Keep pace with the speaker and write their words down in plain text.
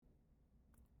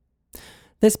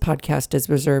This podcast is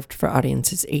reserved for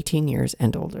audiences 18 years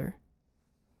and older.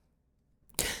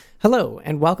 Hello,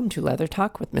 and welcome to Leather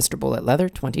Talk with Mr. Bullet Leather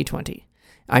 2020.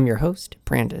 I'm your host,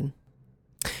 Brandon.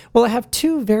 Well, I have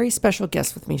two very special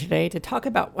guests with me today to talk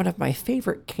about one of my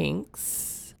favorite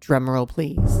kinks. Drumroll,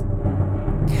 please.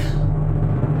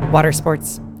 Water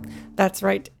sports. That's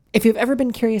right. If you've ever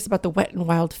been curious about the wet and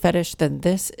wild fetish, then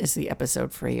this is the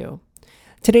episode for you.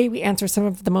 Today, we answer some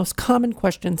of the most common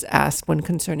questions asked when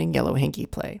concerning yellow hanky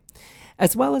play,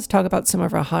 as well as talk about some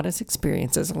of our hottest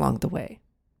experiences along the way.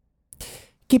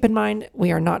 Keep in mind,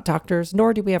 we are not doctors,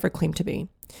 nor do we ever claim to be.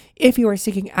 If you are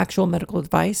seeking actual medical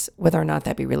advice, whether or not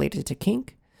that be related to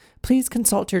kink, please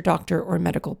consult your doctor or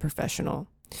medical professional.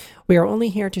 We are only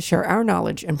here to share our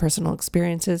knowledge and personal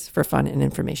experiences for fun and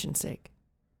information's sake.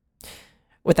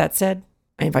 With that said,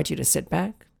 I invite you to sit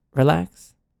back, relax,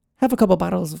 have a couple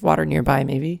bottles of water nearby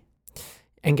maybe,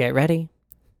 and get ready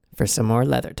for some more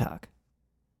leather talk.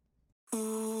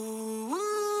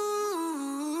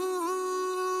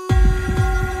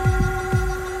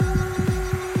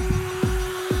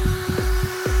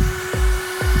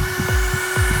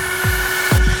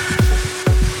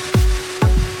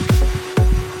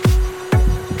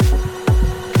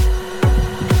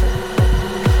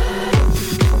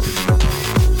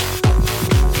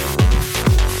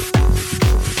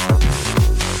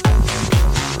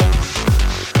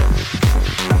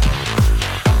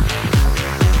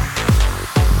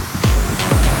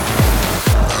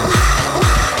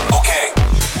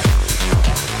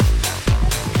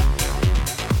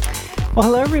 Well,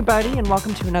 hello everybody, and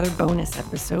welcome to another bonus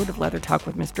episode of Leather Talk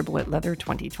with Mr. Bullet Leather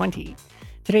 2020.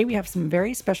 Today we have some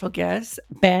very special guests,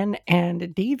 Ben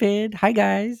and David. Hi,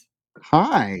 guys.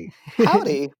 Hi.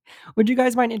 Howdy. Would you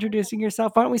guys mind introducing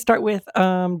yourself? Why don't we start with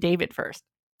David first?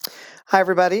 Hi,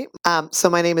 everybody. So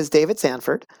my name is David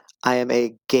Sanford. I am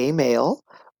a gay male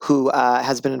who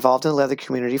has been involved in the leather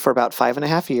community for about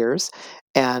 5.5 years,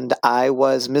 and I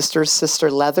was Mr. Sister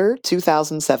Leather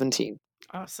 2017.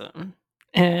 Awesome.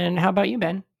 And how about you,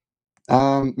 Ben?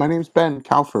 My name's Ben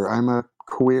Kaufer. I'm a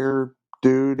queer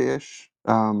dude-ish.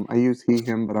 I use he,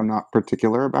 him, but I'm not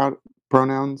particular about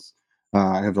pronouns.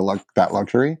 I have that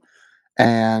luxury.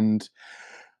 And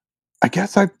I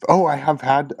guess I have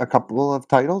had a couple of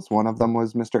titles. One of them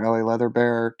was Mr. LA Leather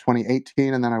Bear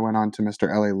 2018, and then I went on to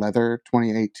Mr. LA Leather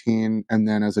 2018. And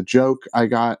then as a joke, I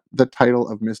got the title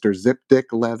of Mr. Zip Dick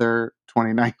Leather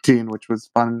 2019, which was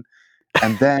fun.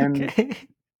 And then... Okay.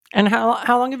 And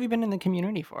how long have you been in the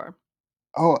community for?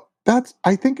 Oh,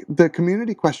 I think the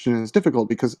community question is difficult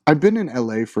because I've been in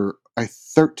LA for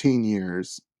 13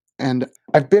 years, and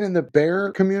I've been in the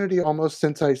bear community almost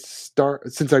since I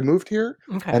moved here,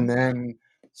 Okay. and then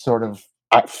sort of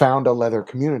I found a leather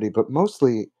community, but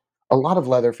mostly a lot of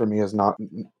leather for me is not.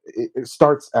 It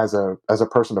starts as a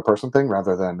person to person thing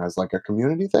rather than as like a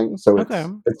community thing. So Okay.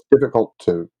 it's difficult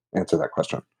to answer that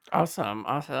question.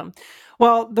 Awesome.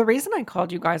 Well, the reason I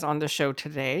called you guys on the show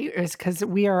today is because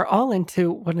we are all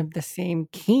into one of the same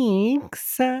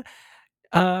kinks.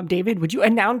 David, would you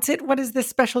announce it? What is this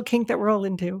special kink that we're all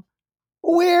into?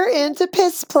 We're into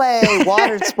piss play,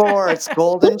 water sports,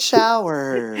 golden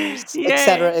showers,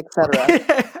 etc.,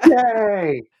 etc.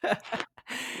 Yay!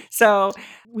 So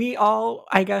we all,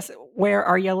 I guess, wear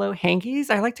our yellow hankies.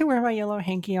 I like to wear my yellow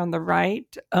hanky on the right,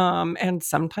 and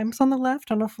sometimes on the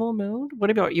left on a full moon. What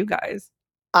about you guys?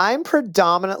 I'm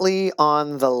predominantly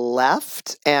on the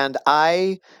left, and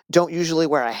I don't usually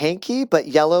wear a hanky, but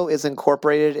yellow is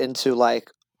incorporated into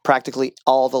like practically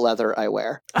all the leather I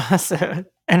wear. Awesome.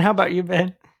 And how about you,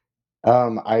 Ben?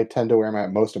 I tend to wear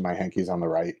most of my hankies on the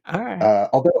right. All right.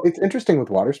 Although it's interesting with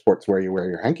water sports where you wear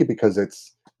your hanky because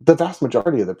it's the vast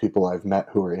majority of the people I've met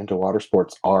who are into water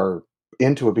sports are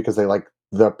into it because they like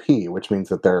the P, which means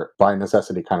that they're by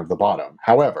necessity kind of the bottom.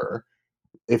 However,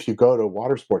 if you go to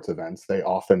water sports events, they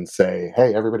often say,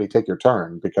 "Hey, everybody take your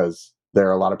turn," because there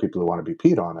are a lot of people who want to be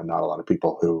peed on and not a lot of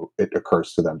people who it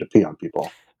occurs to them to pee on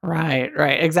people. Right,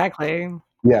 exactly.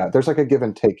 Yeah, there's like a give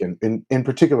and take in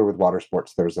particular with water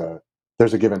sports. There's a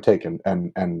give and take,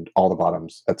 and all the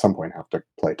bottoms at some point have to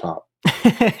play top.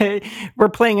 We're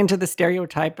playing into the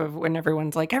stereotype of when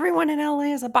everyone's like, everyone in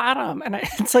LA is a bottom, and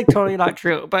it's like totally not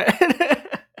true. But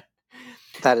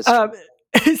That is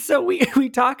true. So we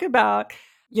talk about,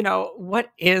 what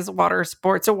is water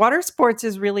sports? So water sports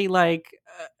is really like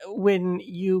when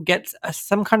you get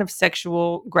some kind of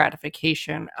sexual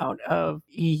gratification out of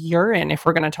urine, if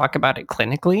we're going to talk about it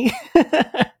clinically.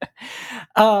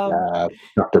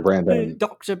 Dr. Brandon.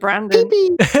 Dr. Brandon.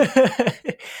 Beep,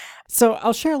 So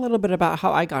I'll share a little bit about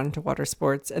how I got into water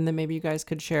sports, and then maybe you guys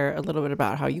could share a little bit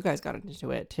about how you guys got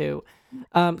into it too.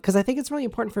 Because I think it's really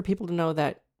important for people to know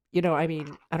that I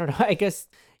mean, I don't know. I guess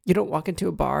you don't walk into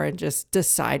a bar and just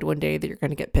decide one day that you're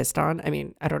going to get pissed on. I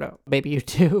mean, I don't know. Maybe you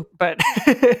do, but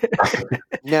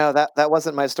No, that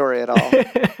wasn't my story at all.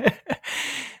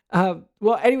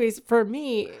 well, anyways, for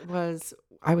me, it was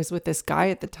I was with this guy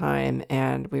at the time,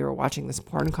 and we were watching this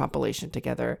porn compilation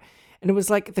together, and it was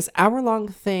like this hour-long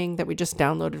thing that we just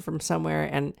downloaded from somewhere.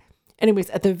 And anyways,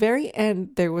 at the very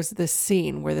end, there was this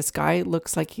scene where this guy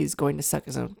looks like he's going to suck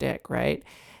his own dick, right?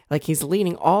 Like he's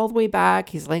leaning all the way back,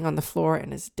 he's laying on the floor,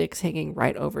 and his dick's hanging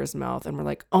right over his mouth. And we're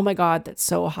like, oh my God, that's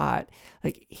so hot.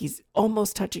 Like he's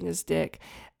almost touching his dick.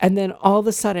 And then all of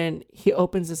a sudden, he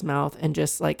opens his mouth and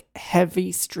just like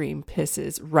heavy stream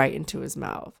pisses right into his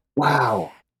mouth.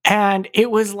 Wow. And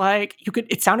it was like,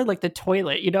 it sounded like the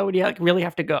toilet, when you like really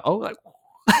have to go, oh, like,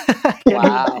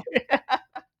 Wow.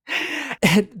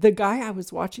 And the guy I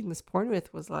was watching this porn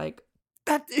with was like,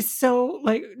 that is so,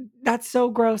 like, that's so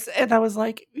gross. And I was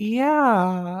like,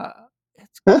 yeah,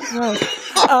 it's gross.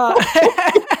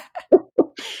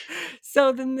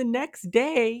 So then the next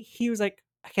day, he was like,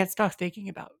 I can't stop thinking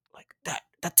about like that.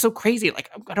 That's so crazy. Like,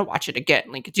 I'm gonna watch it again.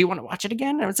 Like, do you want to watch it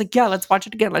again? And I was like, yeah, let's watch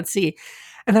it again. Let's see.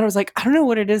 And then I was like, I don't know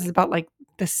what it is about like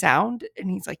the sound. And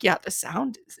he's like, yeah, the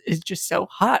sound is just so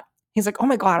hot. He's like, oh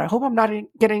my God, I hope I'm not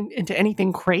getting into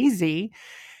anything crazy.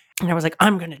 And I was like,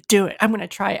 I'm going to do it. I'm going to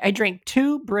try it. I drank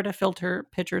 2 Brita filter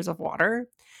pitchers of water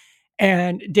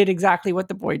and did exactly what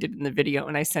the boy did in the video.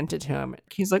 And I sent it to him.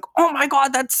 He's like, oh my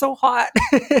God, that's so hot.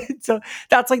 So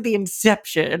that's like the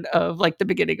inception of like the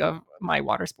beginning of my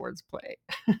water sports play.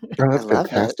 Oh, that's I love it.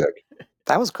 fantastic.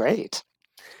 That was great.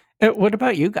 What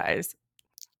about you guys?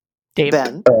 Dave?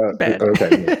 Ben. Ben.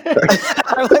 Okay.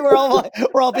 we're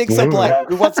all being so polite.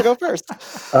 Who wants to go first?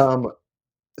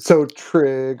 So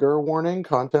trigger warning,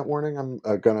 content warning. I'm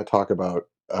going to talk about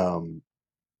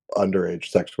underage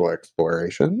sexual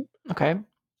exploration. Okay.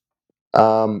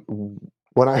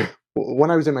 When I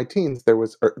was in my teens, there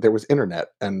was internet,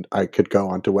 and I could go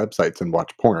onto websites and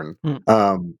watch porn.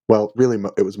 Well, really,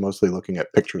 it was mostly looking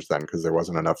at pictures then, because there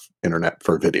wasn't enough internet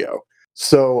for video.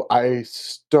 So I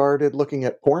started looking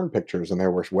at porn pictures, and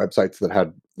there were websites that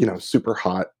had super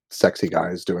hot, sexy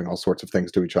guys doing all sorts of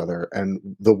things to each other. And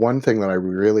the one thing that I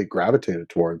really gravitated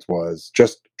towards was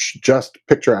just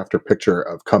picture after picture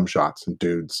of cum shots and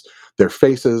dudes, their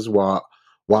faces while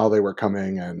they were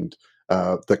coming, and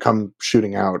the cum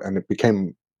shooting out, and it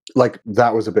became like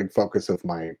that was a big focus of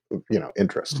my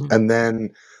interest. Mhm. And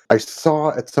then I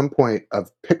saw at some point a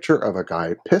picture of a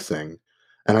guy pissing,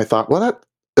 and I thought, well,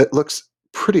 it looks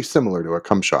pretty similar to a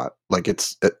cum shot. Like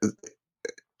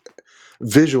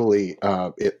visually,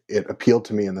 it appealed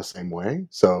to me in the same way.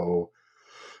 So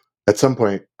at some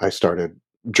point, I started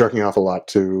jerking off a lot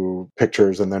to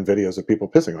pictures and then videos of people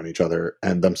pissing on each other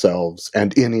and themselves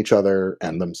and in each other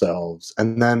and themselves.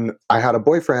 And then I had a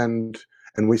boyfriend,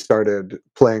 and we started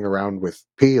playing around with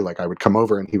pee. Like I would come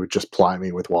over and he would just ply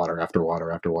me with water after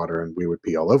water after water, and we would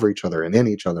pee all over each other and in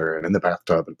each other and in the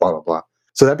bathtub and blah, blah, blah.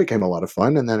 So that became a lot of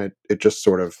fun. And then it just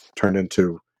sort of turned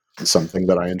into something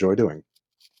that I enjoy doing.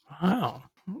 Wow.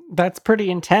 That's pretty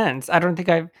intense. I don't think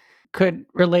I could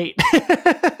relate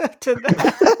to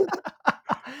that.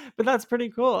 But that's pretty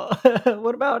cool.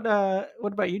 What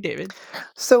about you, David?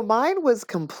 So mine was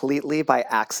completely by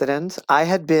accident. I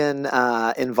had been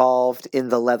involved in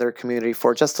the leather community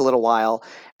for just a little while,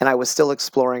 and I was still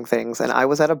exploring things. And I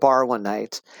was at a bar one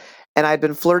night, and I'd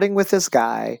been flirting with this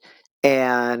guy,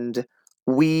 and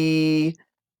we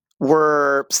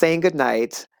were saying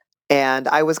goodnight. And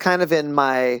I was kind of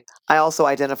I also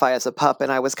identify as a pup, and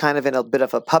I was kind of in a bit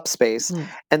of a pup space.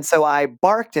 And so I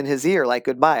barked in his ear, like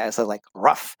goodbye. I said, like,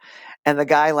 rough. And the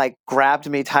guy, like, grabbed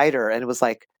me tighter and was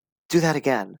like, do that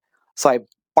again. So I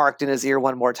barked in his ear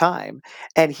one more time.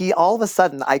 And all of a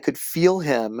sudden, I could feel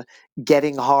him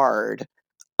getting hard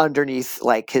underneath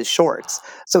like his shorts.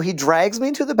 So he drags me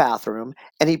into the bathroom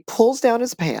and he pulls down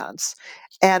his pants.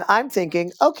 And I'm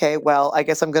thinking, okay, well, I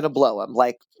guess I'm going to blow him.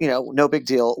 Like, no big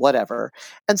deal, whatever.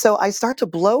 And so I start to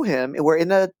blow him. And we're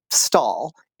in a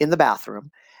stall in the bathroom.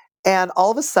 And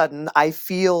all of a sudden, I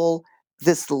feel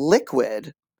this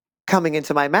liquid coming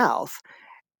into my mouth.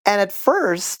 And at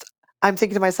first, I'm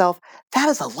thinking to myself, that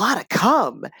is a lot of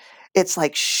cum. It's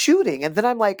like shooting. And then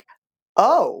I'm like,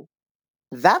 oh,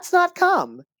 that's not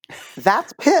cum.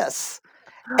 That's piss.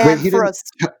 Wait, And for a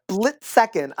split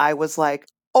second, I was like,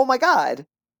 oh my God.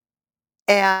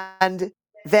 And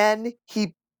then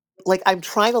I'm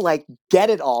trying to like get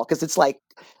it all because it's like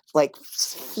like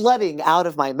flooding out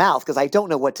of my mouth because I don't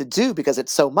know what to do because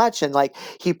it's so much. And like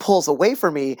he pulls away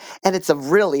from me and it's a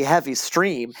really heavy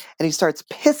stream and he starts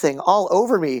pissing all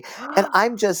over me. And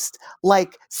I'm just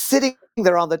like sitting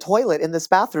there on the toilet in this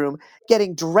bathroom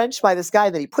getting drenched by this guy.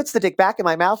 And then he puts the dick back in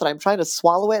my mouth and I'm trying to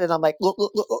swallow it. And I'm like, "Look,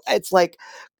 look, look," it's like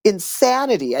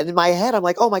insanity. And in my head, I'm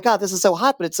like, oh my God, this is so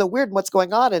hot, but it's so weird. And what's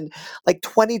going on? And like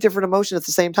 20 different emotions at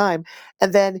the same time.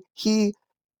 And then he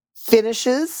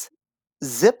finishes,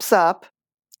 zips up,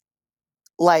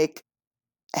 like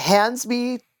hands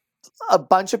me a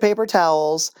bunch of paper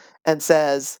towels and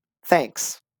says,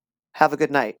 "Thanks. Have a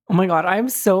good night." Oh my God, I'm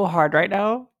so hard right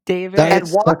now, David. That And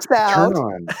is walks such a turn out.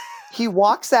 on. He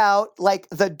walks out, like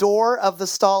the door of the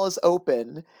stall is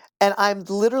open, and I'm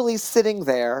literally sitting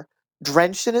there,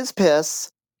 drenched in his piss,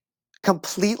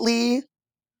 completely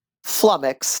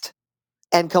flummoxed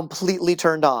and completely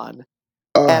turned on.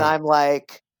 And Oh, I'm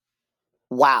like,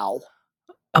 wow.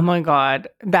 Oh my God.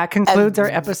 That concludes our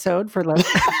episode for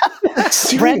Brendan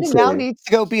seriously. now needs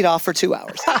to go beat off for 2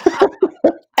 hours.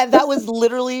 And that was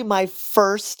literally my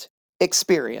first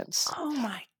experience. Oh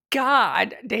my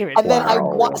God, David. And then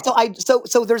Wow.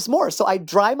 so there's more. So I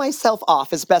dry myself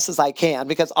off as best as I can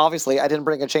because obviously I didn't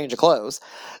bring a change of clothes.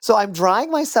 So I'm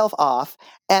drying myself off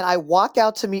and I walk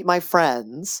out to meet my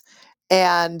friends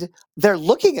and they're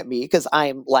looking at me because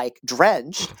I'm like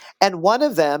drenched. And one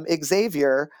of them,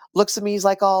 Xavier, looks at me, he's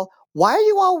like, all, "Why are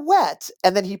you all wet?"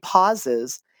 And then he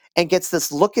pauses and gets this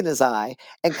look in his eye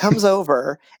and comes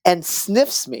over and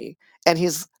sniffs me. And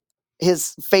his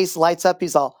face lights up.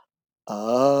 He's all,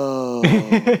 "Oh."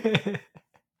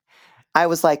 I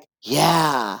was like,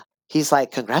 "Yeah." He's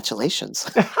like, "Congratulations."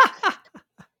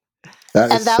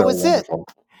 That is And that so was it. wonderful.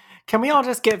 Can we all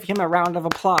just give him a round of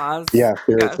applause? Yeah,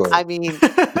 seriously. I mean,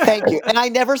 thank you. And I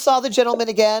never saw the gentleman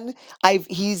again.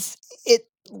 It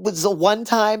was a one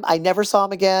time. I never saw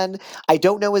him again. I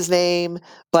don't know his name,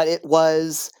 but it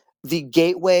was the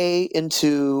gateway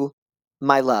into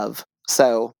my love.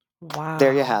 So Wow.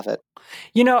 there you have it.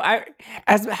 You know,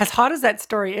 as hot as that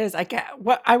story is,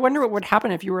 I wonder what would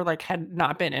happen if you were like had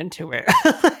not been into it.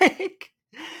 Like,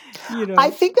 you know. I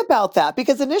think about that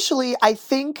because initially, I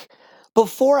think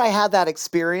before I had that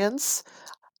experience,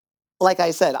 like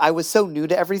I said, I was so new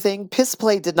to everything. Piss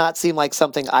play did not seem like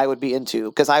something I would be into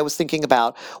because I was thinking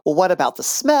about, well, what about the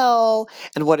smell?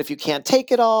 And what if you can't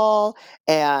take it all?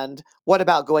 And what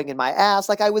about going in my ass?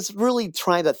 Like I was really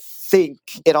trying to think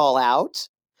it all out.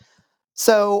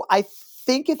 So I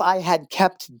think if I had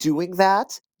kept doing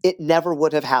that, it never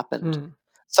would have happened. Mm.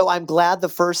 So I'm glad the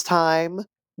first time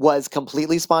was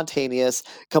completely spontaneous,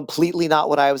 completely not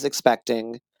what I was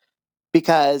expecting,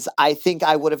 because I think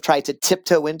I would have tried to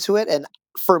tiptoe into it. And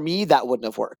for me, that wouldn't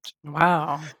have worked.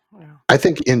 Wow. I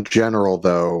think in general,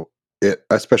 though,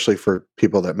 especially for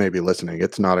people that may be listening,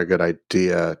 it's not a good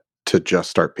idea to just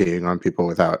start peeing on people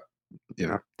without,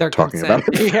 Their talking consent.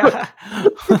 about it.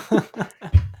 Yeah.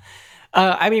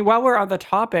 I mean, while we're on the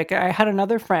topic, I had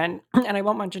another friend, and I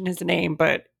won't mention his name,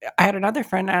 but I had another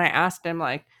friend, and I asked him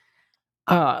like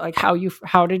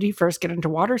how did he first get into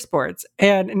water sports?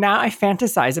 And now I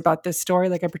fantasize about this story,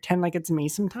 like I pretend like it's me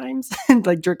sometimes, and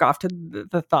like jerk off to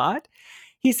the thought.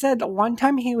 He said one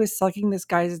time he was sucking this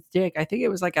guy's dick. I think it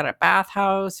was like at a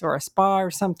bathhouse or a spa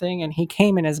or something, and he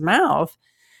came in his mouth,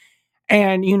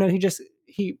 and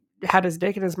he had his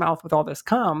dick in his mouth with all this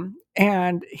cum,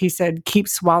 and he said, "Keep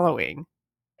swallowing."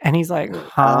 And he's like,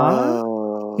 "Huh?"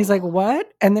 He's like,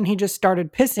 "What?" And then he just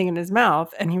started pissing in his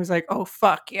mouth, and he was like, "Oh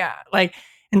fuck yeah!" Like,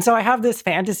 and so I have this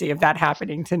fantasy of that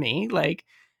happening to me. Like,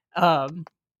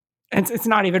 it's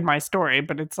not even my story,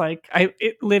 but it's like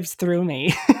it lives through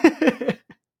me.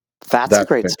 That's a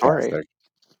great story. fantastic.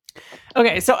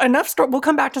 Okay, so enough story. We'll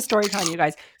come back to story time, you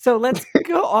guys. So let's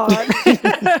go on.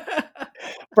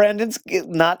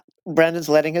 Brandon's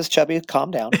letting his chubby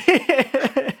calm down.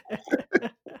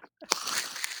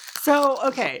 So,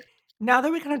 okay, now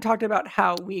that we kind of talked about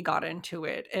how we got into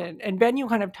it, and Ben, you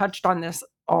kind of touched on this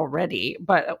already,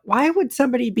 but why would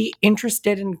somebody be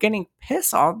interested in getting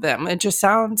piss on them? It just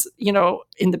sounds,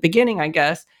 in the beginning, I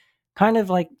guess, kind of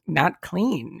like not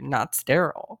clean, not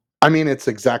sterile. I mean, it's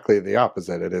exactly the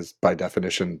opposite. It is by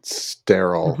definition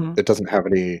sterile. Mhm. It doesn't have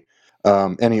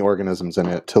any organisms in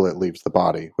it till it leaves the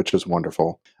body, which is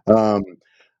wonderful.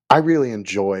 I really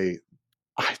enjoy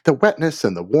the wetness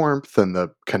and the warmth and the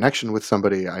connection with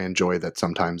somebody. I enjoy that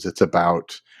sometimes it's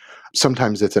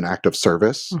an act of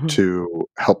service Mhm. to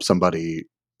help somebody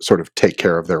sort of take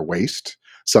care of their waste.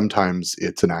 Sometimes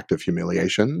it's an act of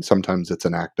humiliation. Sometimes it's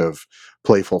an act of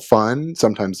playful fun.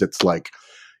 Sometimes it's like,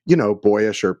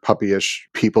 boyish or puppyish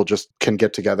people just can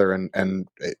get together and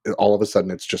all of a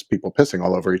sudden it's just people pissing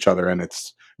all over each other, and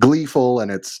it's gleeful,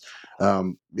 and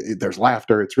there's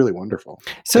laughter. It's really wonderful.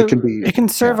 So Be, it can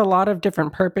serve yeah, a lot of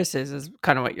different purposes, is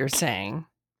kind of what you're saying.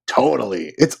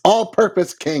 totally. It's all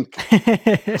purpose kink.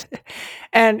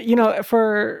 And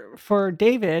for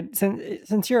David,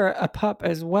 since you're a pup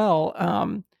as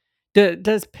well,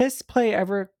 does piss play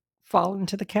ever fall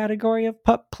into the category of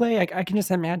pup play? I can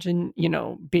just imagine,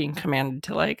 being commanded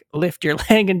to like lift your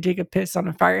leg and take a piss on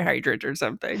a fire hydrant or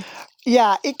something.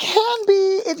 Yeah, it can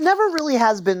be. It never really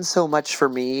has been so much for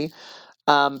me.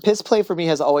 Piss play for me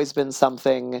has always been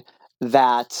something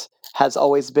that has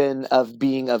always been of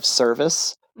being of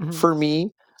service Mhm. for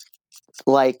me.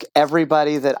 Like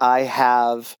everybody that I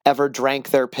have ever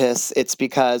drank their piss, it's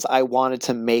because I wanted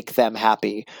to make them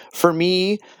happy. For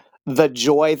me, the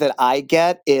joy that I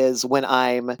get is when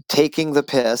I'm taking the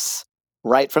piss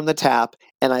right from the tap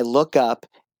and I look up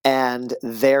and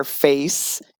their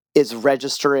face is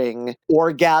registering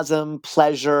orgasm,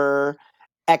 pleasure,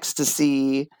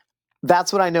 ecstasy.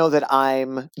 That's when I know that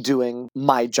I'm doing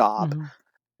my job. Mhm.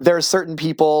 There are certain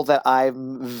people that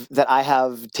I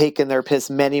have taken their piss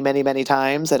many, many, many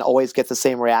times and always get the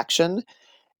same reaction,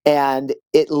 and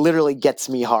it literally gets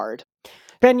me hard.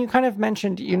 Ben, you kind of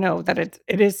mentioned, that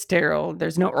it is sterile.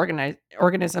 There's no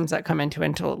organisms that come into it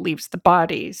until it leaves the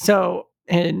body. So,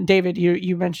 and David,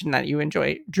 you mentioned that you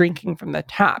enjoy drinking from the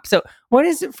tap. So, what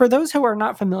is, for those who are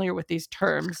not familiar with these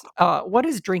terms, what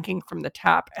is drinking from the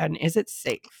tap, and is it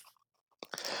safe?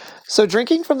 So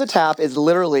drinking from the tap is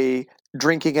literally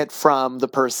drinking it from the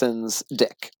person's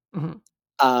dick. Mhm.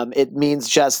 It means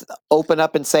just open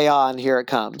up and say, "Ah," and here it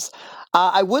comes.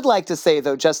 I would like to say,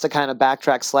 though, just to kind of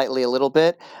backtrack slightly a little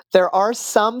bit, there are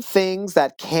some things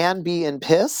that can be in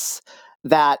piss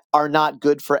that are not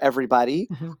good for everybody.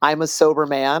 Mhm. I'm a sober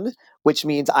man, which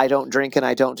means I don't drink and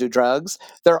I don't do drugs.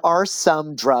 There are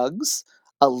some drugs,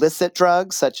 illicit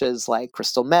drugs, such as like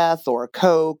crystal meth or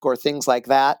coke or things like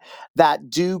that, that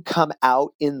do come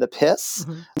out in the piss.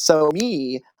 Mhm. So,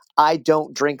 me, I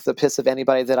don't drink the piss of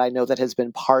anybody that I know that has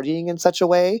been partying in such a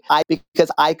way, because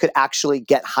I could actually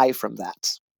get high from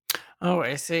that. Oh,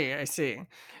 I see. I see.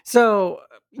 So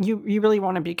you really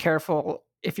want to be careful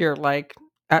if you're like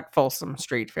at Folsom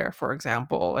Street Fair, for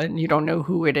example, and you don't know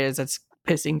who it is that's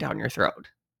pissing down your throat.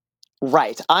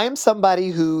 Right. I'm somebody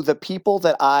who the people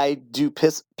that I do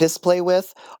piss play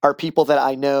with are people that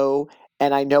I know,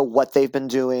 and I know what they've been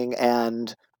doing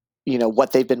and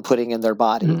what they've been putting in their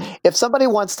body. Mhm. If somebody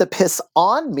wants to piss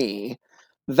on me,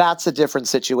 that's a different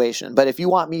situation. But if you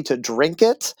want me to drink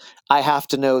it, I have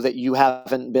to know that you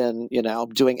haven't been,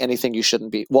 doing anything you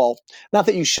shouldn't be. Well, not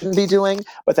that you shouldn't be doing,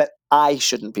 but that I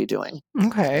shouldn't be doing.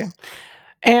 Okay.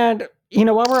 And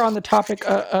while we're on the topic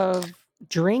of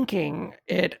drinking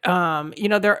it,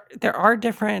 there are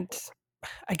different,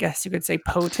 I guess you could say,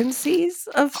 potencies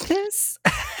of piss.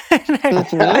 And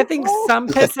I Mhm. think some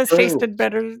piss That's has true. tasted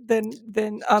better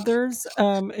than others.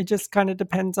 It just kind of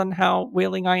depends on how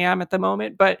willing I am at the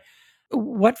moment. But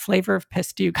what flavor of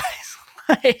piss do you guys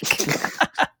like?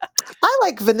 I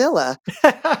like vanilla.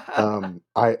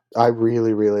 I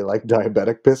really really like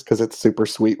diabetic piss because it's super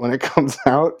sweet when it comes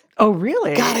out. Oh, God, I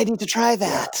really? need to try Yeah,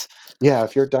 that. yeah.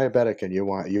 If you're diabetic and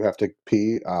you have to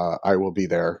pee, I will be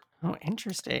there. Oh,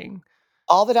 interesting.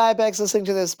 All the diabetics listening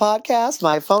to this podcast,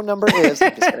 my phone number is.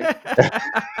 I'm just kidding.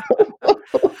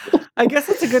 I guess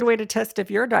it's a good way to test if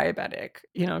you're diabetic,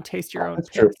 taste your own That's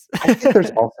true. piss. I think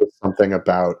there's also something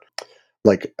about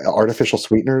like artificial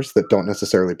sweeteners that don't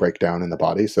necessarily break down in the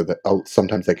body, so that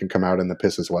sometimes they can come out in the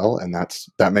piss as well, and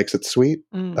that makes it sweet,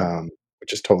 Mm,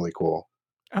 which is totally cool.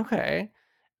 okay.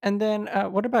 And then,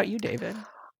 what about you, David?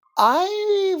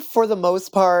 I, for the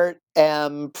most part,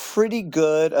 am pretty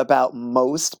good about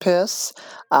most piss.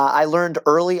 I learned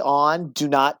early on, do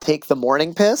not take the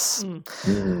morning piss, Mm,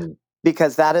 Mm.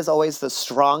 because that is always the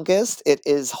strongest. It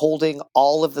is holding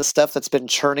all of the stuff that's been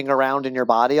churning around in your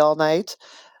body all night.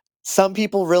 Some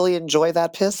people really enjoy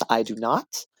that piss. I do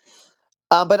not.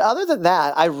 But other than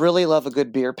that, I really love a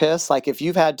good beer piss. Like if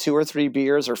you've had 2 or 3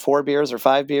 beers or 4 beers or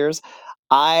 5 beers,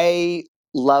 I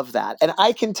love that. And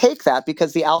I can take that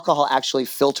because the alcohol actually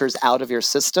filters out of your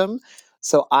system.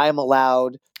 So I'm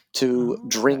allowed to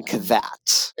drink okay.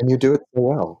 that. And you do it so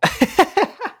well.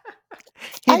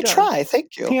 He I does. try.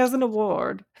 Thank you. He has an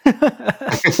award.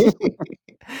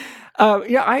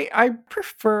 Yeah, I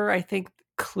prefer, I think,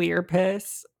 clear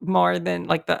piss more than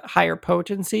like the higher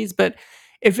potencies. But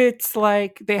if it's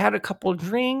like they had a couple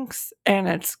drinks and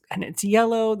it's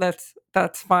yellow, that's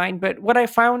fine. But what I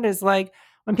found is like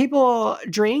when people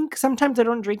drink, sometimes they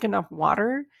don't drink enough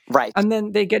water, Right. and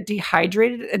then they get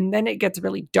dehydrated, and then it gets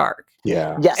really dark.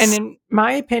 Yeah. Yes. And in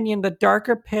my opinion, the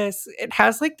darker piss, it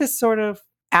has like this sort of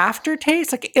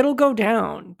aftertaste. Like it'll go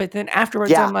down, but then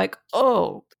afterwards, Yeah. I'm like,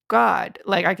 oh God,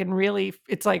 like I can really,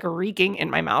 it's like reeking in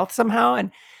my mouth somehow.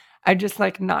 And I just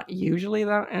like not usually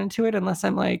that into it unless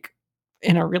I'm like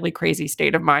in a really crazy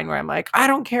state of mind where I'm like, I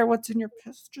don't care what's in your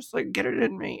piss, just like get it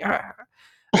in me.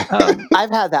 I've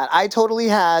had that. I totally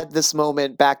had this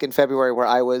moment back in February where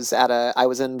I was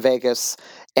in Vegas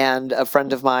and a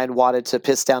friend of mine wanted to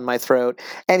piss down my throat,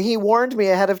 and he warned me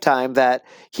ahead of time that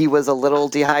he was a little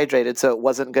dehydrated, so it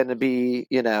wasn't going to be,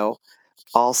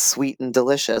 all sweet and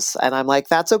delicious. And I'm like,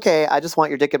 that's okay. I just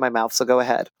want your dick in my mouth, so go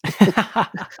ahead.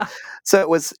 So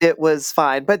it was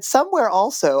fine. But somewhere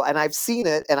also, and I've seen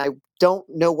it and I don't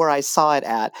know where I saw it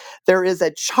at, there is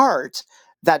a chart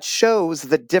that shows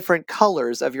the different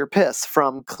colors of your piss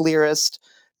from clearest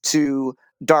to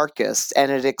darkest,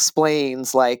 and it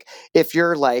explains like if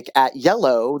you're like at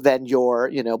yellow then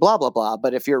you're blah blah blah,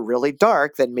 but if you're really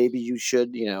dark then maybe you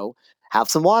should have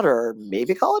some water or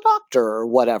maybe call a doctor or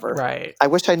whatever. Right. I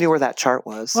wish I knew where that chart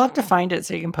was. We'll have to find it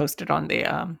so you can post it on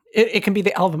the it can be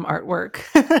the album artwork.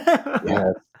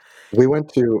 Yeah. We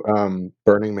went to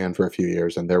Burning Man for a few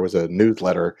years, and there was a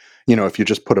newsletter. If you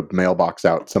just put a mailbox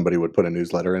out, somebody would put a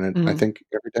newsletter in it, I think,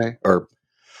 every day.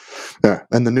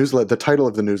 And the title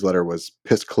of the newsletter was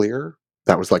Piss Clear.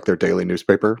 That was like their daily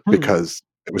newspaper because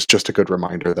it was just a good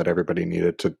reminder that everybody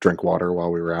needed to drink water while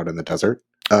we were out in the desert.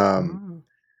 And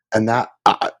that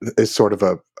is sort of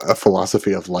a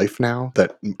philosophy of life now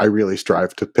that I really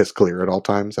strive to piss clear at all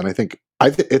times. And I think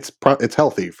it's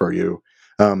healthy for you.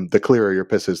 The clearer your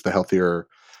piss is, the healthier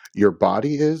your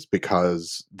body is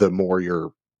because the more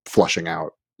you're flushing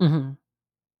out, and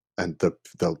the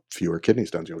fewer kidney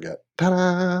stones you'll get.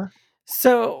 Ta-da!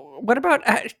 So, what about?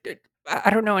 I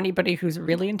don't know anybody who's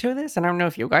really into this, and I don't know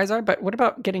if you guys are. But what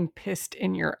about getting pissed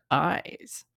in your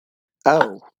eyes?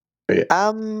 Oh.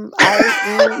 Yeah.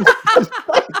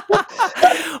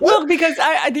 Well, because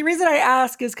the reason I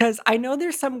ask is because I know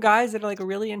there's some guys that are like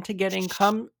really into getting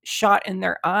cum shot in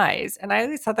their eyes, and I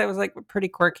always thought that was like a pretty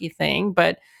quirky thing.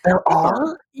 But There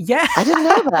are? yeah, I didn't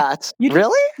know that.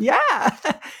 Really? Yeah,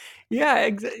 yeah.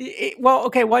 Well,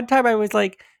 okay. One time I was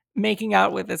like making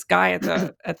out with this guy at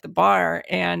the bar,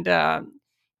 and I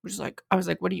was like,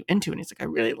 "What are you into?" And he's like, "I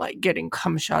really like getting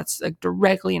cum shots like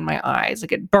directly in my eyes.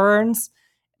 Like it burns,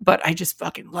 but I just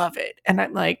fucking love it." And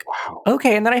I'm like, Wow.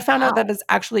 okay. And then I found out that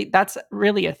that's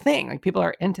really a thing. Like people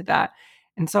are into that.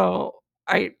 And so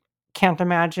I can't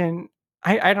imagine,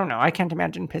 I don't know. I can't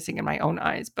imagine pissing in my own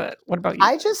eyes, but what about you?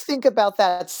 I just think about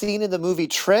that scene in the movie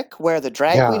Trick where the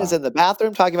drag queen is in the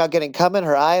bathroom talking about getting cum in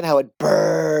her eye and how it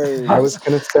burns. I was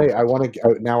going to say, I want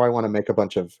to make a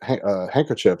bunch of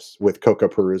handkerchiefs with Coca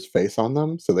Peru's face on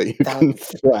them so that you can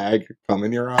flag cum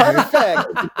in your eye.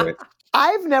 Perfect.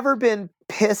 I've never been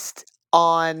pissed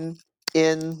on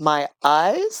in my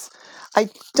eyes. I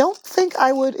don't think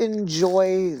I would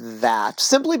enjoy that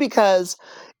simply because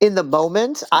in the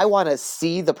moment I want to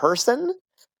see the person.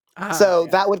 So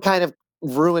that would kind of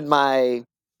ruin my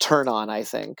turn on, I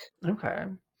think. Okay.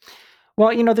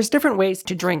 Well, there's different ways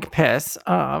to drink piss.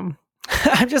 I'm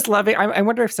just loving. I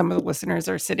wonder if some of the listeners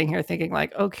are sitting here thinking,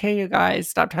 like, "Okay, you guys,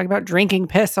 stop talking about drinking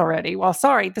piss already." Well,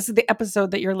 sorry, this is the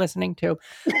episode that you're listening to.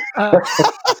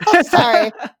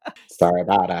 Sorry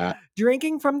about that.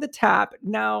 Drinking from the tap.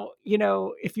 Now,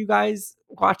 if you guys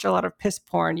watch a lot of piss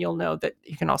porn, you'll know that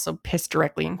you can also piss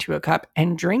directly into a cup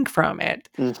and drink from it.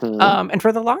 And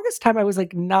for the longest time, I was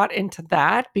like not into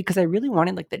that because I really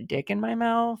wanted like the dick in my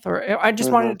mouth, or I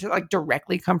just wanted it to like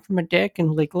directly come from a dick.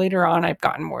 And like later on, I've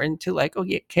gotten more into like, oh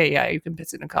yeah, okay, yeah, you can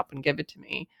piss in a cup and give it to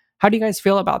me. How do you guys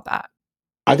feel about that?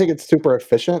 I think it's super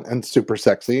efficient and super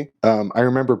sexy. I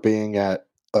remember being at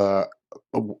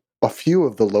a few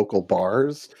of the local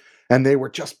bars, and they were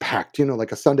just packed,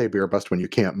 like a Sunday beer bust when you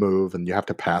can't move and you have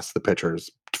to pass the pitchers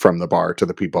from the bar to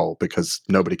the people because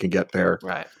nobody can get there.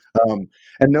 Right. And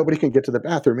nobody can get to the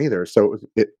bathroom either. So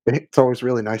it's always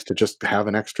really nice to just have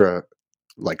an extra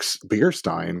like beer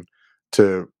stein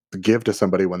to give to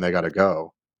somebody when they got to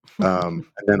go. And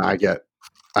then I get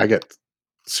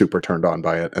super turned on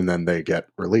by it, and then they get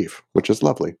relief, which is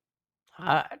lovely.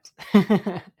 Hot.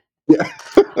 Yeah.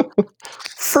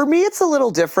 For me, it's a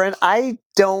little different. I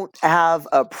don't have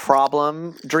a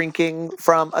problem drinking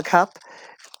from a cup.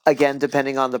 Again,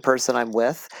 depending on the person I'm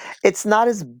with. It's not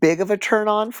as big of a turn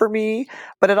on for me,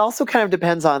 but it also kind of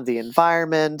depends on the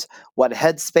environment, what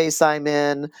headspace I'm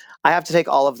in. I have to take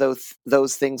all of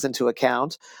those things into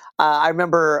account. I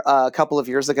remember a couple of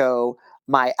years ago,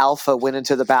 my alpha went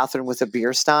into the bathroom with a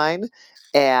beer stein,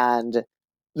 and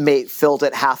filled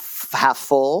it half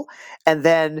full, and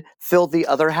then filled the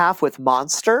other half with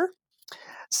Monster.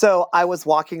 So I was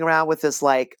walking around with this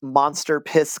like Monster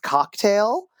piss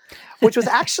cocktail, which was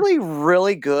actually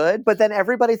really good. But then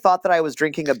everybody thought that I was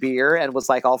drinking a beer and was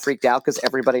like all freaked out because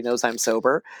everybody knows I'm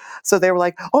sober. So they were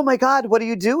like, "Oh my God, what are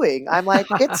you doing?" I'm like,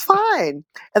 "It's fine."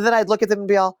 And then I'd look at them and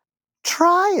be all,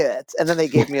 "Try it." And then they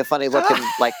gave me a funny look and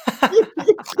like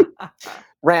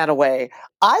ran away.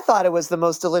 I thought it was the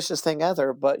most delicious thing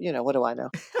ever, but what do I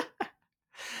know?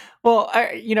 Well,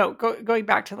 going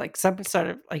back to like some sort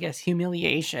of, I guess,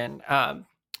 humiliation.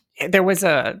 There was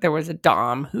a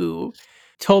dom who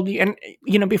told me, and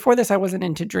before this, I wasn't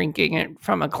into drinking it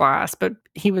from a glass, but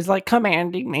he was like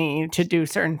commanding me to do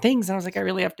certain things, and I was like, I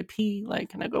really have to pee. Like,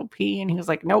 can I go pee? And he was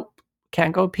like, Nope,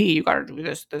 can't go pee. You got to do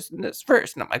this, this, and this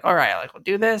first. And I'm like, all right, like I'll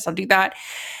do this, I'll do that.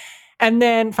 And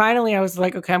then finally, I was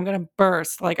like, okay, I'm gonna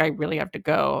burst. Like, I really have to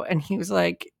go. And he was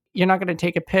like, you're not gonna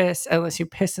take a piss unless you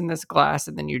piss in this glass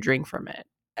and then you drink from it.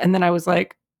 And then I was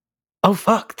like, oh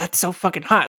fuck, that's so fucking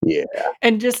hot. Yeah.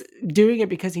 And just doing it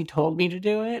because he told me to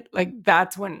do it, like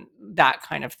that's when that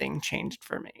kind of thing changed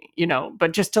for me,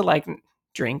 but just to like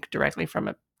drink directly from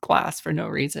a glass for no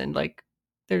reason, like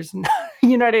there's no,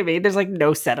 you know what I mean? There's like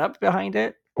no setup behind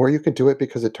it. Or you could do it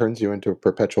because it turns you into a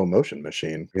perpetual motion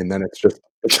machine, and then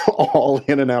it's all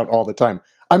in and out all the time.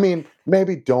 I mean,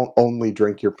 maybe don't only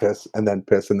drink your piss and then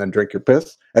drink your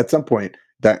piss. At some point,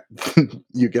 that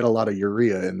you get a lot of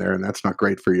urea in there, and that's not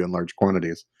great for you in large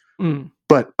quantities. Mm.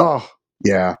 But oh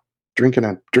yeah,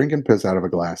 drinking piss out of a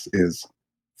glass is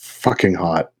fucking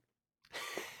hot.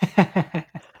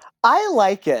 I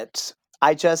like it.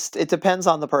 It depends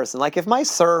on the person. Like if my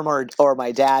serm or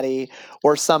my daddy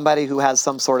or somebody who has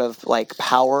some sort of like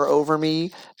power over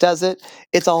me does it,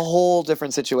 it's a whole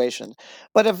different situation.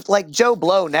 But if like Joe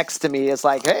Blow next to me is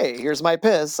like, hey, here's my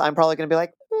piss, I'm probably going to be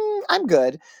like, I'm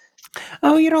good.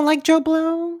 Oh, you don't like Joe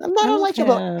Blow? I don't like Joe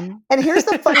Blow. And here's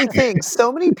the funny thing.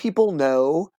 So many people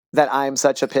know that I'm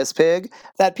such a piss pig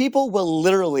that people will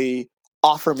literally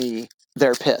offer me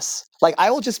their piss. Like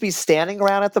I will just be standing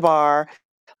around at the bar,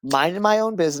 minding my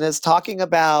own business, talking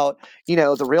about,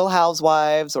 the Real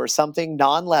Housewives or something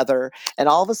non-leather, and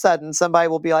all of a sudden somebody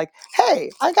will be like, "Hey,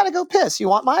 I gotta go piss. You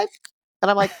want mine?" And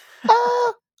I'm like,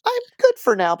 I'm good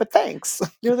for now, but thanks."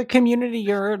 You're the community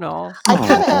urinal. I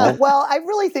kind of am. Well, I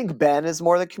really think Ben is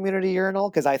more the community urinal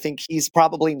because I think he's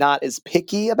probably not as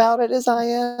picky about it as I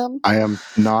am. I am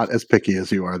not as picky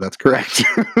as you are. That's correct.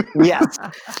 Yes.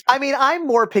 I mean, I'm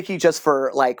more picky just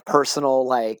for like personal,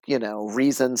 like,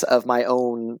 reasons of my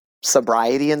own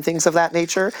sobriety and things of that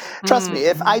nature. Trust me,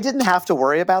 if I didn't have to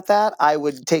worry about that, I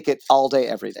would take it all day,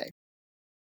 every day.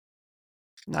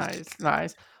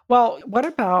 Nice. Well, what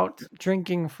about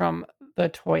drinking from the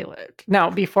toilet? Now,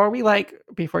 before you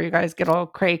guys get all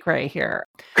cray here.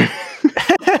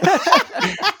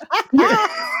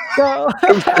 So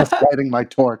I'm just lighting my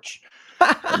torch.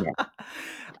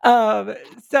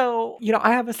 So,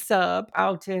 I have a sub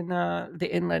out in the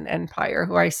Inland Empire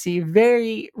who I see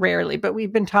very rarely, but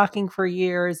we've been talking for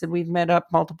years and we've met up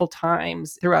multiple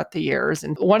times throughout the years.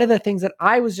 And one of the things that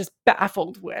I was just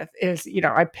baffled with is,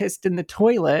 I pissed in the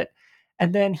toilet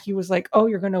and then he was like, "Oh,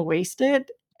 you're going to waste it?"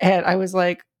 And I was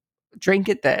like, "Drink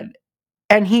it then."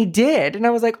 And he did. And I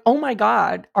was like, "Oh my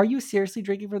God, are you seriously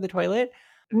drinking from the toilet?"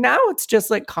 Now it's just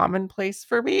like commonplace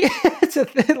for me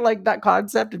to like that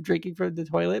concept of drinking from the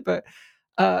toilet. But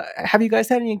have you guys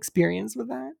had any experience with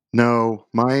that? No,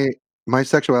 my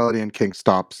sexuality and kink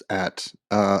stops at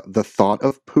the thought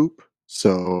of poop.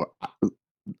 So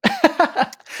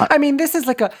I mean, this is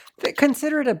like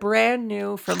consider it a brand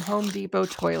new from Home Depot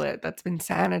toilet that's been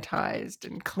sanitized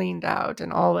and cleaned out,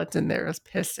 and all that's in there is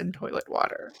piss and toilet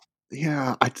water.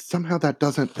 yeah, somehow that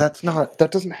doesn't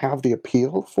have the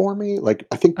appeal for me. Like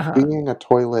I think being a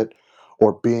toilet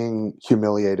or being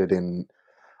humiliated in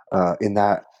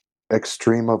that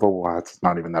extreme of a well, it's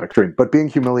not even that extreme, but being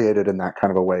humiliated in that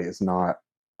kind of a way is not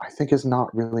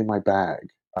really my bag.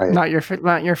 Not your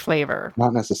flavor.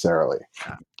 Not necessarily.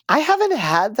 I haven't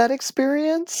had that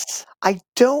experience. I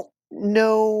don't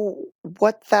know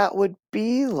what that would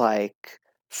be like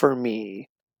for me.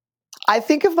 I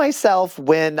think of myself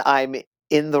when I'm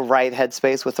in the right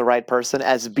headspace with the right person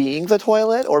as being the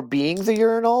toilet or being the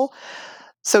urinal.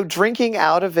 So drinking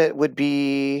out of it would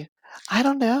be, I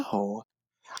don't know.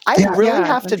 I'd really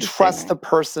have to trust the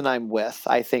person I'm with,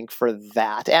 I think, for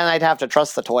that. And I'd have to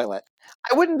trust the toilet.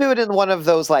 I wouldn't do it in one of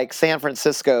those like San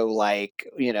Francisco, like,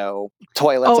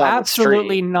 toilets. Oh, on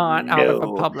absolutely the street. not out of a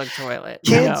No. public toilet.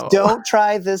 Kids, No. don't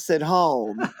try this at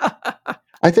home.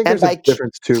 I think there's a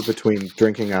difference too between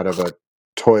drinking out of a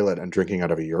toilet and drinking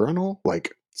out of a urinal.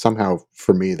 Like somehow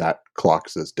for me that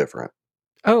clocks is different.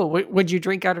 Oh, would you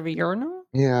drink out of a urinal?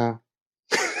 Yeah.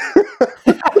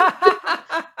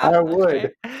 I would. Okay.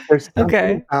 There's something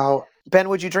Okay. about Ben,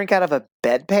 would you drink out of a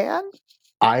bedpan?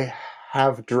 I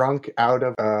have drunk out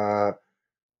of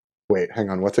wait, hang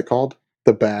on, what's it called?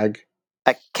 The bag.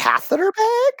 A catheter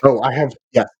bag? Oh, I have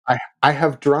yes, I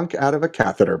have drunk out of a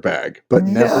catheter bag, but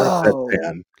never a No.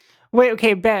 bedpan. Wait,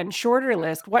 okay, Ben, shorter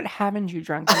list. What haven't you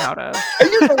drunken out of?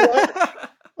 You know what?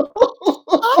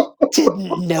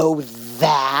 Didn't know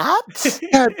that.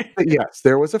 Yeah, but yes,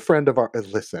 there was a friend of our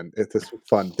listen, this was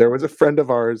fun. There was a friend of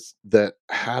ours that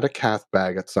had a cath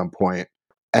bag at some point,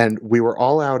 and we were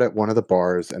all out at one of the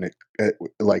bars, and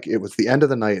like, it was the end of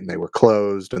the night, and they were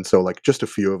closed, and so, like, just a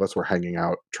few of us were hanging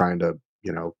out trying to,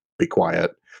 be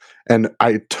quiet, and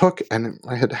I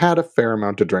had had a fair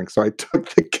amount to drink, so I took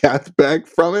the cath bag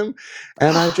from him,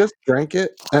 and I just drank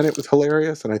it, and it was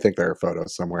hilarious, and I think there are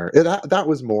photos somewhere. That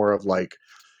was more of, like,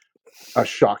 a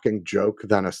shocking joke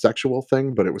than a sexual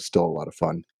thing, but it was still a lot of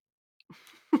fun.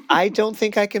 I don't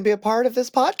think I can be a part of this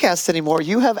podcast anymore.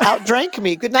 You have outdrank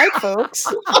me. Good night, folks.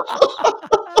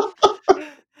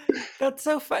 That's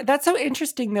so fun. That's so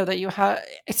interesting, though, that you have.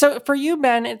 So for you,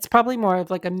 Ben, it's probably more of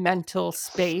like a mental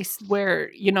space where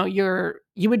you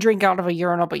would drink out of a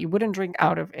urinal, but you wouldn't drink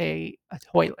out of a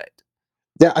toilet.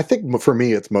 Yeah, I think for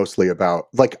me, it's mostly about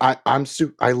like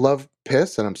I love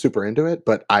piss and I'm super into it,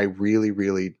 but I really,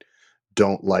 really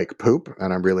don't like poop,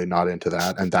 and I'm really not into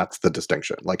that, and that's the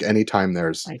distinction. Like anytime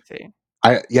there's I see.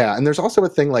 and there's also a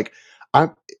thing like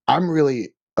I'm I'm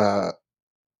really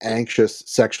anxious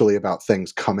sexually about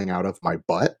things coming out of my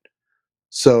butt.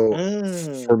 So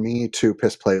for Mm. me to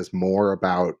piss play is more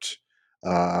about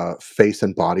face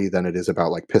and body than it is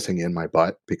about like pissing in my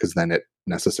butt because then it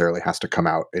necessarily has to come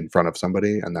out in front of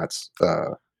somebody, and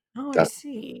Oh, I that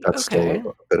see. that's still Okay.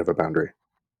 a bit of a boundary.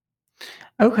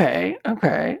 Okay.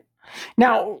 Okay.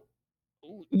 Now,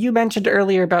 you mentioned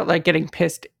earlier about like getting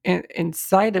pissed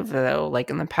inside of though, like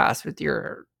in the past with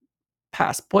your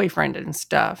past boyfriend and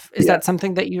stuff. Is Yeah, that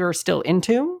something that you're still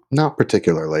into? not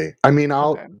particularly. I mean,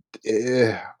 Okay.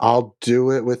 I'll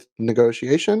do it with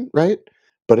negotiation, right?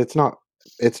 But it's not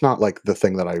like the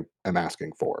thing that I am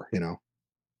asking for, you know.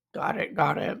 Got it.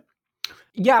 Got it.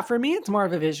 Yeah, for me, it's more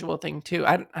of a visual thing too.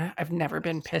 I've never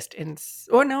been pissed in.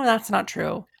 Oh no, that's not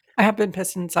true. I have been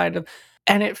pissed inside of,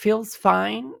 and it feels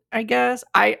fine. I guess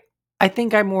I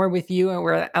think I'm more with you, and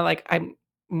where I'm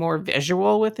more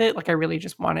visual with it. Like I really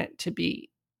just want it to be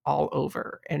all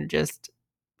over and just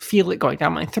feel it going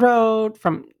down my throat.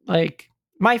 From like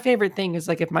my favorite thing is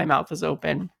like if my mouth is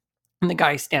open and the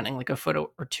guy's standing like a foot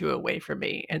or two away from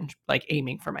me and like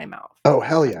aiming for my mouth, Oh,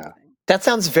 hell kind of yeah. That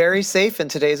sounds very safe in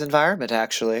today's environment,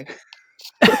 actually.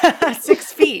 thing.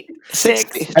 6 feet.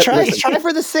 60. Six. Try Listen, try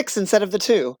for the 6 instead of the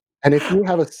 2. and if you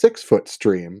have a 6-foot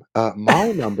stream,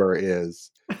 my number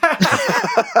is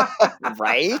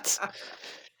Right?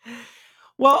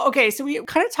 Well, okay, so we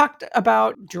kind of talked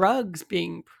about drugs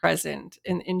being present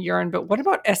in urine, but what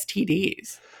about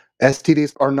STDs?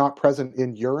 STDs are not present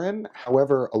in urine.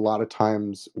 However, a lot of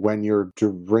times when you're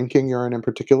drinking urine in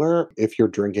particular, if you're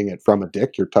drinking it from a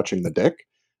dick, you're touching the dick.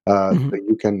 So Mhm.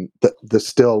 you can the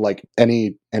still like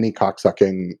any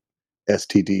cocksucking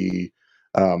STD.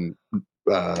 Um,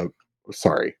 uh,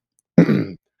 sorry,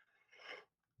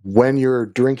 when you're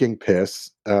drinking piss,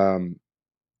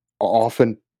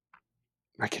 often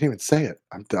I can't even say it.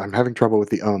 I'm having trouble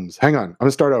with the ums. Hang on, I'm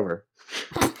gonna start over.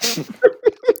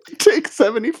 Take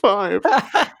 75.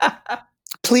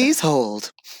 Please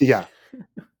hold. Yeah.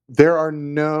 There are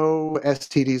no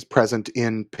STDs present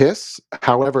in piss.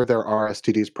 However, there are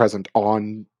STDs present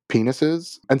on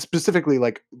penises. And specifically,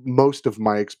 like most of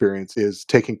my experience is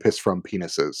taking piss from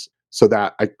penises. So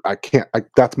that I can't,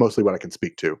 that's mostly what I can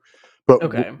speak to. But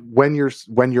Okay. when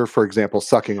you're, for example,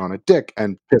 sucking on a dick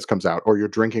and piss comes out, or you're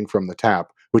drinking from the tap,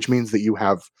 which means that you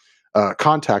have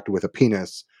contact with a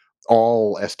penis,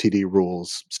 all STD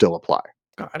rules still apply.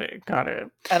 Got it. Got it.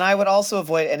 And I would also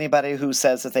avoid anybody who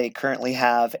says that they currently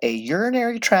have a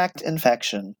urinary tract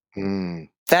infection. Hmm.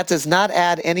 That does not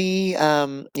add any,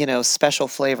 special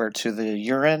flavor to the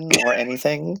urine or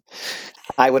anything.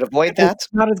 I would avoid It's that.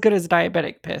 not as good as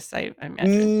diabetic piss, I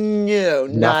imagine. No,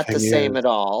 not the Nothing same is. at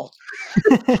all.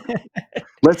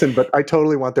 Listen, but I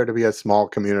totally want there to be a small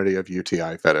community of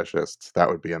UTI fetishists. That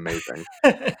would be amazing.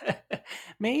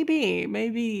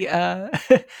 Maybe,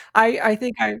 I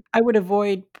think I would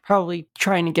avoid probably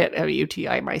trying to get a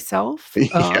UTI myself.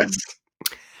 Yes.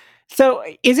 So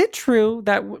is it true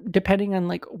that depending on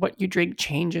like what you drink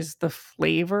changes the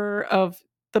flavor of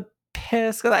the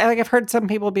piss? 'Cause I've heard some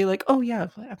people be like, "Oh yeah,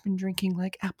 I've been drinking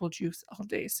like apple juice all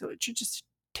day, so it should just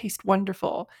taste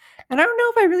wonderful. And I don't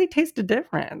know if I really taste a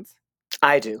difference.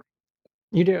 I do.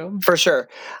 You do? For sure.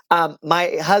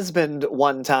 My husband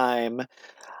one time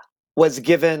was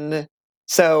given,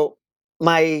 so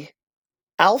my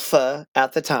alpha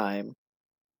at the time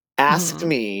asked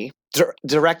me,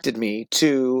 directed me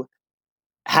to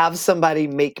have somebody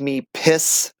make me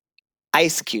piss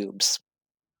ice cubes.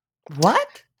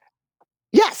 What?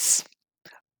 Yes.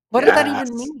 What does that even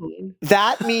Yes. mean?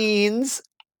 That means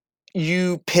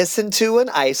you piss into an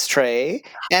ice tray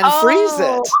and freeze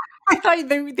it. I thought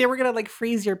they were gonna like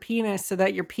freeze your penis so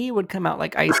that your pee would come out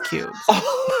like ice cubes.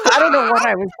 I don't know what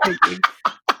I was thinking.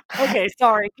 Okay,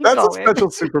 sorry. Keep That's a going. special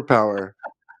superpower.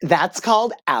 That's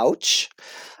called ouch.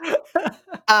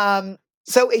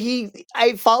 So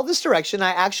I followed this direction.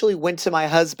 I actually went to my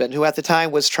husband, who at the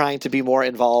time was trying to be more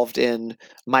involved in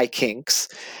my kinks.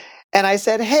 And I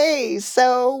said, "Hey,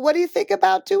 so what do you think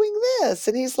about doing this?"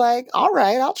 And he's like, "All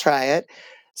right, I'll try it."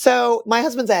 So my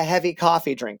husband's a heavy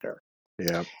coffee drinker,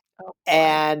 Yeah. Oh, boy.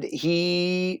 and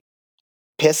he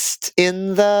pissed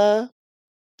in the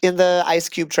ice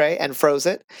cube tray and froze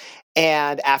it.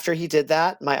 And after he did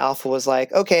that, my alpha was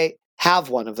like, "Okay, have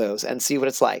one of those and see what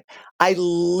it's like." I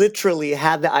literally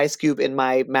had the ice cube in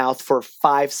my mouth for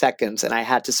 5 seconds and I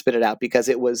had to spit it out because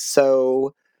it was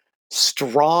so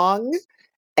strong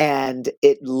and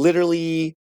it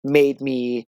literally made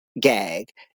me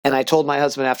gag. And I told my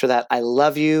husband after that, "I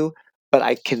love you, but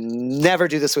I can never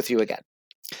do this with you again."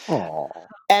 Aw.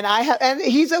 And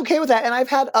he's okay with that. And I've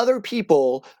had other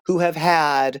people who have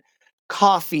had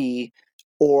coffee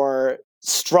or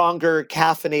stronger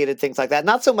caffeinated things like that.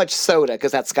 Not so much soda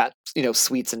because that's got,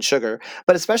 sweets and sugar,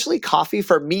 but especially coffee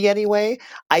for me anyway,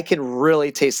 I can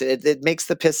really taste it. It makes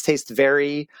the piss taste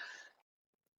very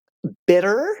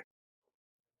bitter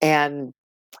and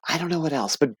I don't know what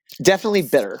else, but definitely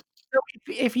bitter. So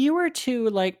if you were to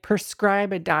like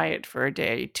prescribe a diet for a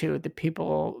day to the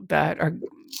people that are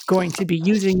going to be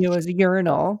using you as a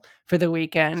urinal for the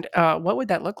weekend, what would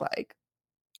that look like?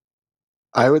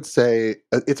 I would say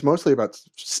it's mostly about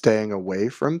staying away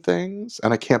from things,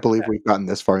 and I can't believe we've gotten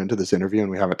this far into this interview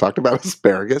and we haven't talked about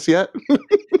asparagus yet.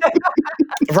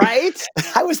 Right?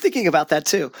 I was thinking about that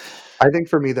too. I think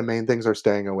for me, the main things are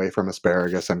staying away from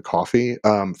asparagus and coffee.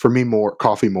 For me, more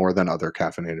coffee more than other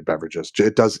caffeinated beverages.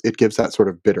 It gives that sort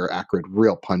of bitter, acrid,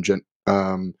 real pungent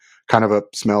kind of a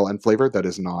smell and flavor that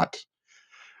is not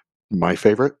my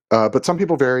favorite. But some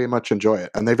people very much enjoy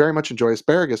it, and they very much enjoy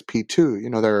asparagus pea too.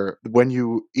 When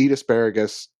you eat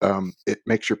asparagus, it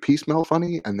makes your pee smell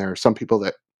funny, and there are some people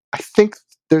that I think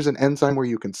there's an enzyme where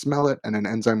you can smell it and an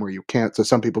enzyme where you can't. So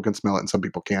some people can smell it and some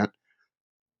people can't.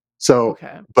 So,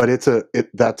 Okay. but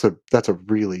that's a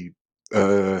really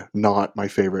not my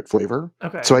favorite flavor.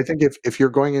 Okay. So I think if you're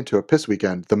going into a piss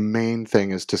weekend, the main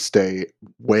thing is to stay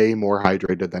way more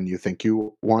hydrated than you think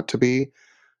you want to be,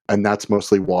 and that's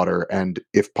mostly water and,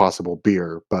 if possible,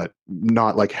 beer, but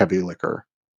not like heavy liquor.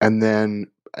 And then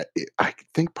I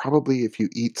think probably if you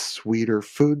eat sweeter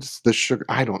foods, the sugar.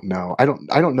 I don't know. I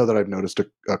don't know that I've noticed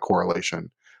a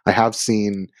correlation. I have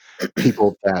seen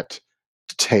people that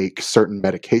take certain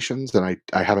medications, and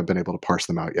I haven't been able to parse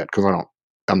them out yet because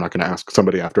I'm not going to ask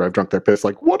somebody after I've drunk their piss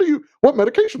like, what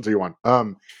medications are you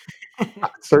on?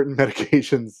 Certain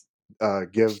medications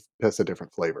give piss a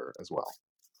different flavor as well.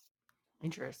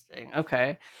 Interesting.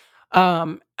 Okay.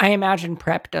 I imagine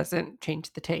prep doesn't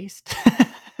change the taste.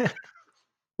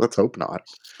 Let's hope not.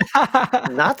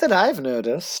 Not that I've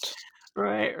noticed.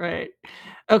 Right, right.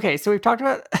 Okay, so we've talked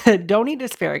about don't eat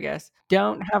asparagus,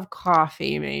 don't have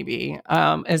coffee maybe.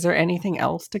 Is there anything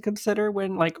else to consider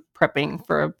when like prepping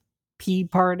for a pee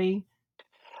party?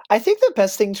 I think the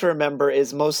best thing to remember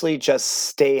is mostly just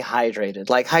stay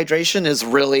hydrated. Like hydration is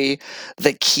really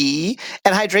the key.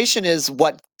 And hydration is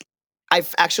what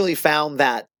I've actually found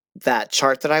that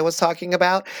chart that I was talking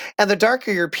about. And the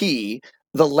darker your pee,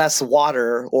 the less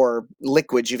water or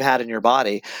liquid you've had in your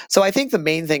body. So I think the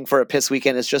main thing for a piss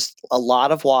weekend is just a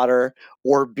lot of water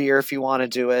or beer if you want to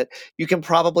do it. You can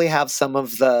probably have some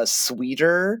of the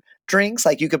sweeter drinks.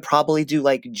 Like you could probably do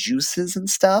like juices and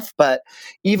stuff, but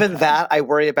even Okay. that I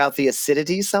worry about the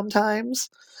acidity sometimes.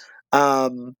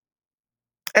 Um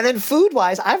and then food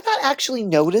wise, I've not actually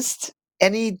noticed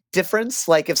any difference.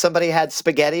 Like if somebody had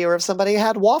spaghetti or if somebody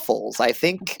had waffles,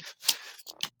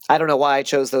 I don't know why I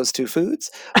chose those two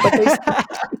foods, but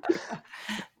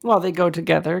Well, they go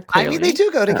together, I mean, they clearly.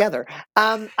 do go together.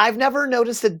 I've never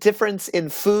noticed a difference in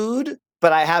food,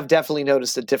 but I have definitely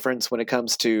noticed a difference when it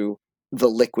comes to the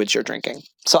liquids you're drinking.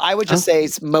 So I would just say Okay.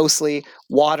 it's mostly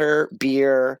water,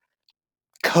 beer,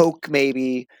 Coke,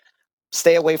 maybe.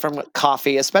 stay away from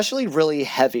coffee, especially really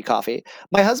heavy coffee.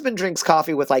 My husband drinks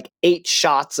coffee with like 8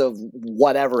 shots of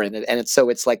whatever in it, and it's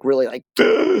like really like,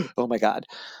 oh my god,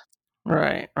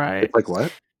 Right. It's like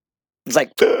what? it's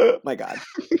like, oh my god.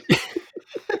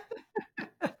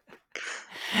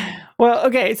 Well,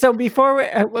 okay. So before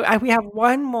we have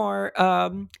one more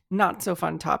not so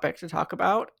fun topic to talk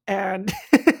about, and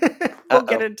we'll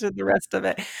get Uh-oh. into the rest of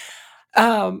it.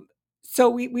 So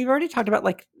we've already talked about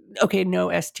like, okay, no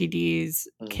STDs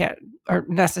can't or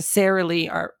necessarily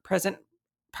are present,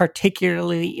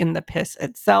 particularly in the piss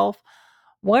itself.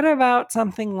 What about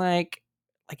something like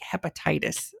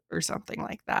hepatitis or something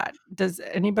like that? Does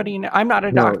anybody know? I'm not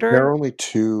a No, there are doctor.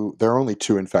 only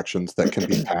two infections that can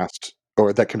be passed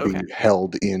or that can Okay. be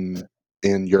held in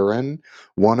urine.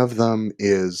 One of them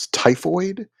is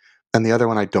typhoid, and the other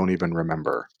one I don't even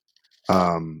remember.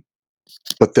 Um,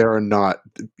 but there are not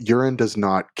urine does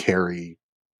not carry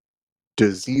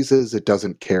diseases. It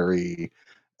doesn't carry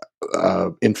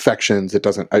infections. It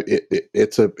doesn't.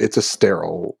 It's a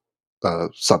sterile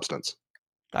substance.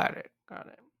 Got it. Got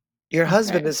it. Your Okay.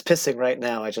 husband is pissing right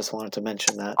now. I just wanted to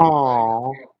mention that.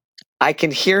 Oh, I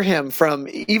can hear him from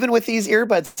even with these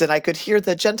earbuds, and I could hear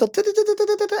the gentle.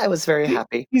 I was very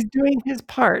happy. He's doing his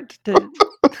part to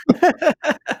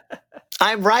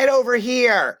I'm right over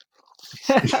here.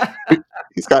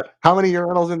 he's got how many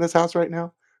urinals in this house right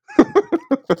now?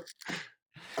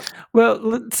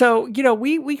 Well, so,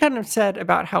 we kind of said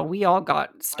about how we all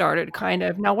got started kind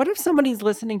of. Now, what if somebody's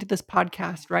listening to this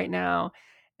podcast right now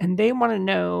and they want to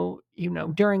know,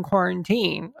 during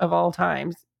quarantine of all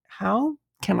times, how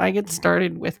can I get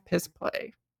started with piss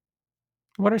play?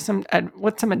 What's some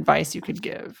advice you could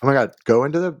give? Oh my god,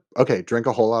 drink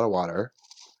a whole lot of water.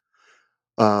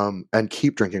 And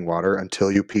keep drinking water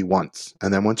until you pee once.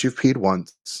 And then once you've peed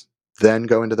once, then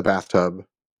go into the bathtub,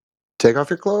 take off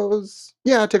your clothes.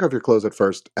 Yeah, take off your clothes at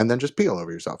first, and then just pee all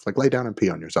over yourself. Like lay down and pee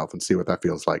on yourself and see what that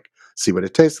feels like. See what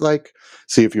it tastes like.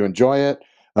 See if you enjoy it.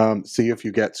 See if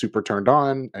you get super turned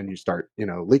on and you start,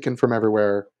 leaking from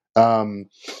everywhere.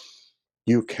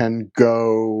 You can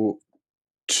go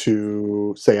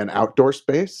to say an outdoor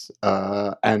space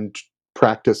and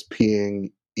practice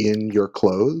peeing in your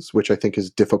clothes, which I think is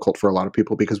difficult for a lot of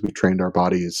people because we've trained our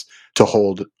bodies to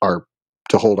hold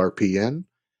our pee in.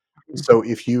 So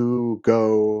if you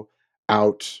go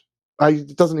out,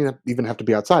 it doesn't even have to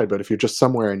be outside, but if you're just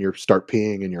somewhere and you start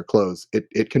peeing in your clothes,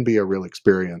 it can be a real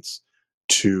experience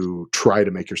to try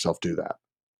to make yourself do that.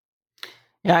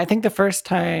 Yeah, I think the first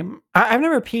time I've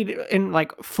never peed in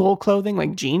like full clothing,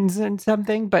 like jeans and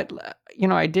something, but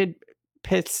I did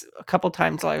piss a couple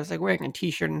times while I was like wearing a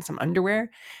t-shirt and some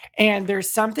underwear. And there's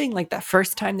something like that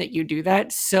first time that you do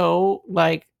that so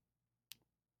like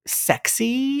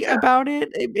sexy Yeah. about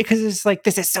it because it's like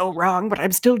this is so wrong, but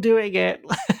I'm still doing it.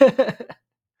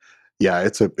 Yeah,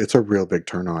 it's a real big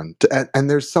turn on. And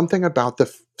there's something about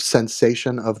the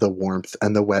sensation of the warmth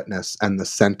and the wetness and the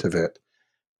scent of it.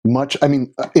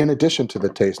 In addition to the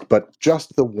taste, but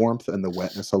just the warmth and the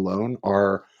wetness alone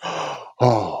are,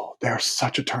 oh, they're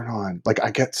such a turn on. Like I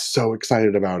get so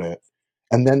excited about it.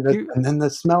 You And then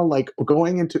the smell, like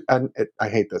going into, I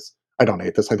hate this. I don't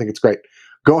hate this. I think it's great.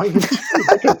 Going into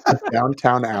like a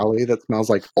downtown alley that smells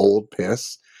like old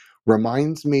piss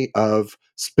reminds me of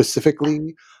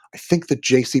specifically, I think the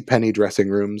J.C. Penney dressing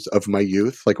rooms of my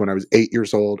youth, like when I was 8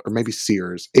 years old, or maybe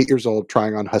Sears, 8 years old,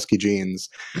 trying on husky jeans,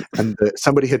 and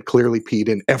somebody had clearly peed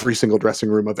in every single dressing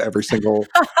room of every single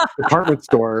department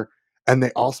store, and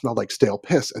they all smelled like stale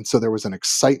piss. And so there was an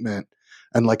excitement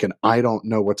and like an I don't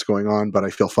know what's going on, but I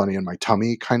feel funny in my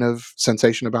tummy kind of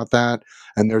sensation about that.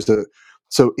 And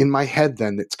so in my head,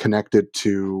 then it's connected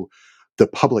to the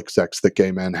public sex that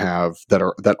gay men have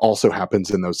that also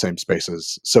happens in those same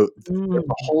spaces. So there's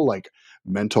a whole like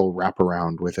mental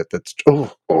wraparound with it. That's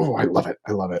I love it.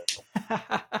 I love it.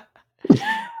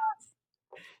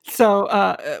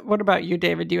 So, what about you,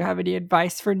 David? Do you have any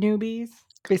advice for newbies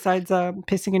besides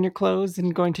pissing in your clothes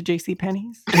and going to J.C.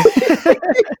 Penney's?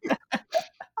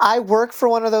 I work for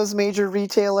one of those major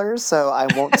retailers, so I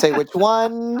won't say which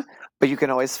one, but you can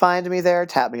always find me there.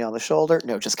 Tap me on the shoulder.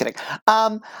 No, just kidding.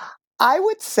 I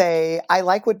would say I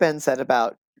like what Ben said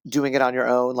about doing it on your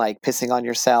own, like pissing on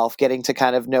yourself, getting to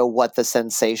kind of know what the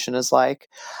sensation is like.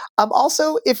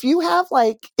 Also, if you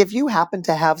happen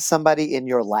to have somebody in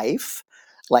your life,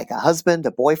 like a husband,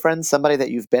 a boyfriend, somebody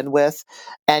that you've been with,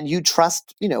 and you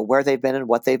trust, where they've been and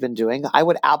what they've been doing, I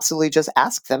would absolutely just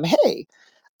ask them, hey,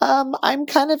 I'm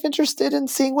kind of interested in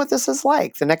seeing what this is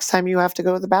like. The next time you have to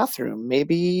go to the bathroom,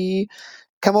 maybe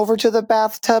come over to the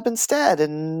bathtub instead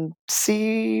and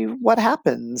see what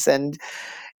happens. And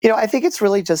I think it's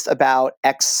really just about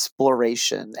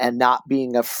exploration and not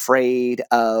being afraid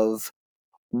of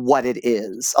what it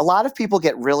is. A lot of people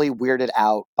get really weirded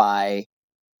out by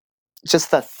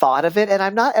just the thought of it, and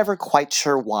I'm not ever quite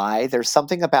sure why. There's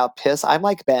something about piss. I'm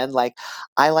like Ben, like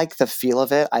I like the feel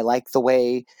of it. I like the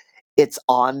way it's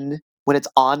on when it's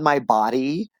on my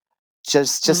body.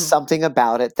 Just Mhm. something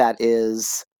about it that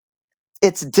is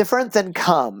it's different than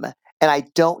cum, and I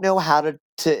don't know how to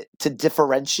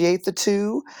differentiate the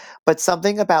two, but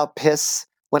something about piss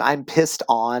when I'm pissed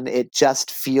on, it just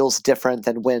feels different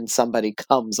than when somebody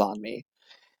comes on me.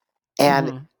 And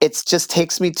Mhm. it just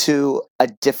takes me to a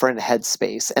different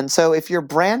headspace. And so if you're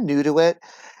brand new to it,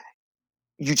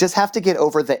 you just have to get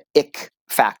over the ick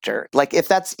factor. Like if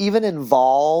that's even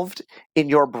involved in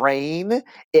your brain,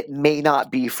 it may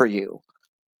not be for you.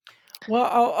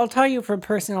 Well, I'll tell you from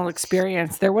personal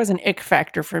experience, there was an ick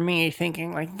factor for me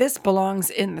thinking like this belongs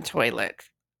in the toilet.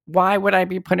 Why would I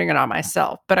be putting it on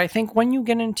myself? But I think when you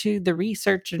get into the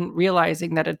research and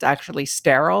realizing that it's actually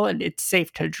sterile and it's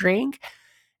safe to drink,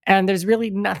 and there's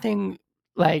really nothing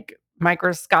like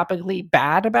microscopically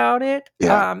bad about it,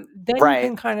 Yeah. then you Right.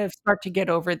 can kind of start to get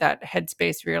over that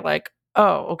headspace where you're like,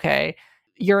 oh, okay,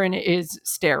 urine is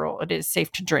sterile. It is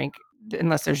safe to drink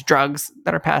unless there's drugs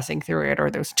that are passing through it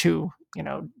or those two,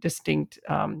 distinct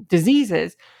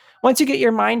diseases. Once you get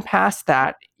your mind past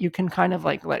that, you can kind of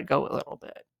like let go a little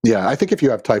bit. Yeah, I think if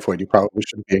you have typhoid, you probably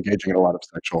shouldn't be engaging in a lot of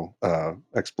sexual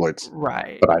exploits,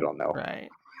 Right. but I don't know. Right.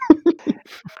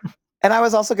 And I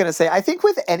was also going to say, I think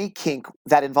with any kink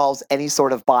that involves any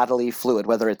sort of bodily fluid,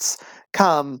 whether it's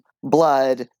cum,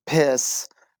 blood, piss,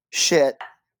 shit,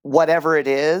 whatever it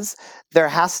is, there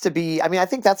has to be. I mean, I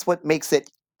think that's what makes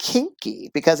it kinky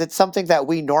because it's something that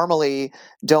we normally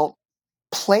don't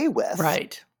play with.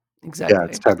 Right. Yeah,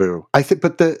 it's Exactly. taboo. I think,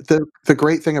 but the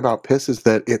great thing about piss is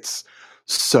that it's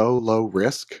so low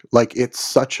risk. Like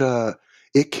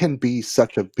it can be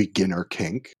such a beginner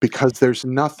kink because there's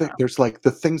nothing Yeah. there's like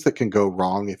the things that can go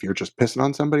wrong if you're just pissing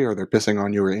on somebody or they're pissing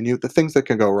on you or in you. The things that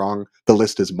can go wrong, the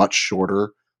list is much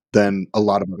shorter than a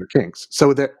lot of other kinks.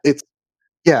 So that it's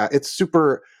yeah, it's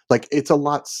super like it's a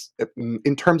lot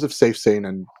in terms of safe, sane,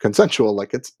 and consensual.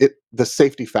 Like the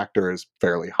safety factor is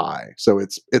fairly high, so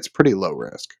it's pretty low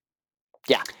risk.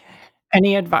 Yeah.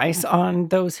 Any advice on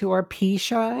those who are pee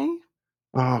shy?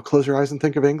 Oh, close your eyes and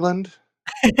think of England.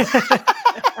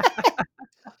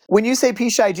 When you say pee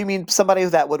shy, do you mean somebody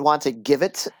that would want to give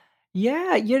it?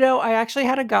 Yeah, I actually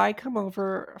had a guy come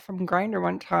over from Grindr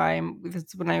one time. This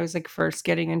is when I was like first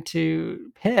getting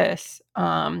into piss.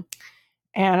 And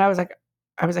I was like,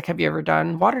 "Have you ever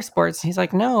done water sports?" And he's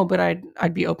like, "No, but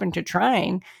I'd be open to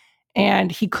trying."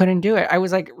 And he couldn't do it. I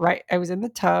was in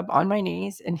the tub on my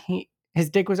knees and his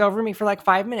dick was over me for like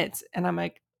 5 minutes and I'm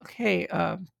like, "Okay,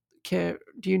 do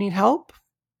you need help?"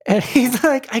 And he's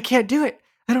like, "I can't do it.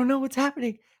 I don't know what's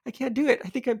happening. I can't do it. I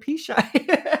think I'm pee shy."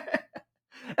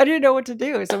 I didn't know what to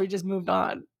do, so we just moved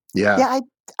on. Yeah, Yeah,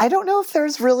 I don't know if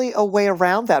there's really a way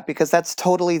around that because that's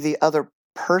totally the other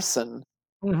person.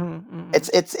 Mhm,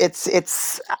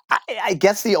 mhm. I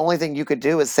guess the only thing you could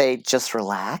do is say, "Just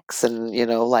relax," and,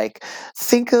 like,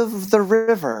 think of the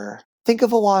river, think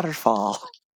of a waterfall.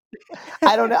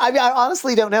 I don't know. I mean, I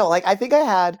honestly don't know. Like, I think I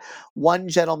had one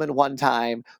gentleman one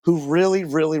time who really,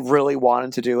 really, really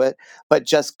wanted to do it, but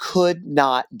just could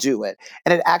not do it.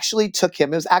 And it actually took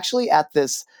him, it was actually at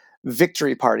this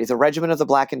victory party. The Regiment of the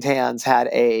Black and Tans had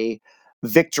a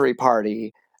victory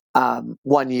party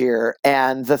one year,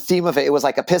 and the theme of it was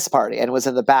like a piss party, and it was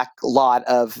in the back lot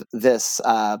of this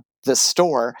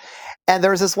store. And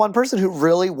there was this one person who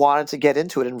really wanted to get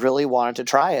into it and really wanted to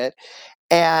try it,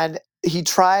 and he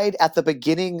tried at the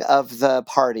beginning of the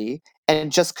party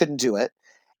and just couldn't do it.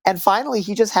 And finally,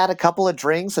 he just had a couple of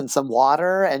drinks and some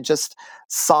water and just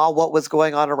saw what was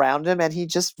going on around him and he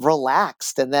just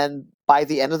relaxed. And then by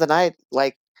the end of the night,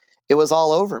 like it was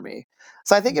all over me.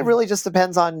 So I think it Mhm. really just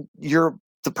depends on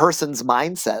the person's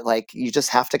mindset. Like you just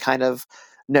have to kind of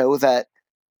know that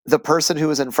the person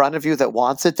who is in front of you that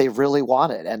wants it, they really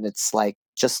want it. And it's like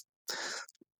just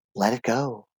let it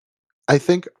go. I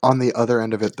think on the other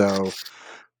end of it though,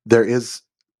 there is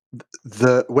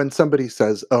the when somebody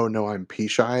says, "Oh no, I'm pee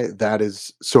shy," that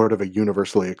is sort of a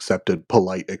universally accepted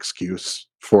polite excuse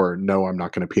for no, I'm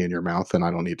not going to pee in your mouth, and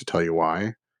I don't need to tell you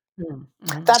why. Mm, mhm.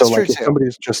 So, That's true like, if too.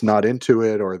 somebody's just not into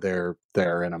it, or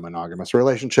they're in a monogamous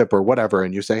relationship or whatever,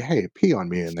 and you say, "Hey, pee on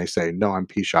me," and they say, "No, I'm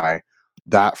pee shy,"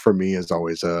 that for me is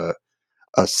always a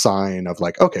sign of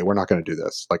like, okay, we're not going to do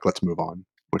this. Like, let's move on.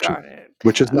 Got it.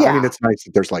 Which is, I Yeah. mean, it's nice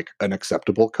that there's like an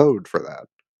acceptable code for that.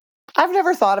 I've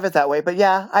never thought of it that way, but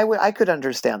yeah, I could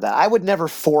understand that. I would never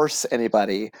force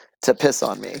anybody to piss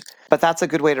on me, but that's a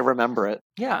good way to remember it.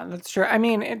 Yeah, that's true. I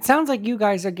mean, it sounds like you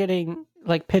guys are getting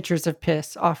like pictures of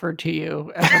piss offered to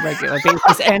you as a regular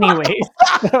basis, anyways.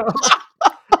 So.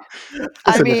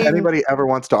 Listen, if mean- anybody ever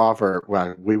wants to offer,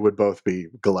 well, we would both be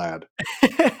glad.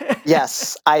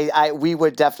 Yes, we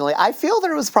would definitely. I feel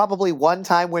there was probably one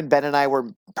time when Ben and I were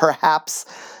perhaps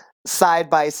side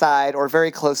by side or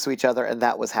very close to each other, and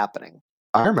that was happening.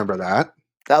 I remember that.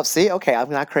 Oh, see, okay, I'm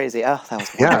not crazy. Oh, that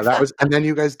was Yeah, wonderful. that was, and then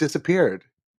you guys disappeared.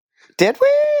 Did we?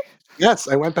 Yes,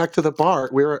 I went back to the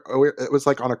bar. It was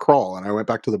like on a crawl, and I went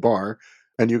back to the bar,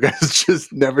 and you guys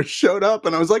just never showed up.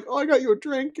 And I was like, "Oh, I got you a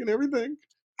drink and everything."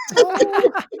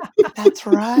 Oh, that's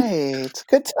right.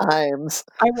 Good times.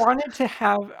 I wanted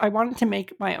to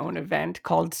make my own event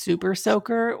called Super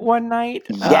Soaker one night.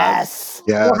 Yes.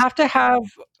 Yeah. We'll have to have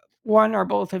one or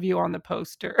both of you on the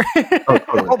poster. Oh,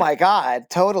 totally. Oh my God,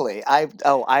 totally.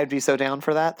 I'd be so down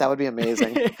for that. That would be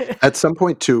amazing. At some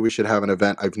point, too, we should have an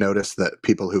event. I've noticed that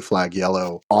people who flag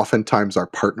yellow oftentimes are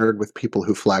partnered with people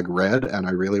who flag red, and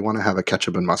I really want to have a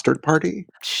ketchup and mustard party.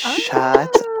 Shut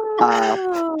up.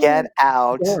 Get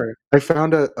out. Sure. I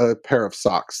found a pair of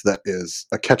socks that is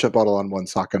a ketchup bottle on one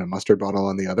sock and a mustard bottle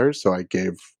on the other.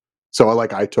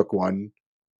 I took one.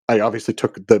 I obviously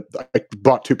I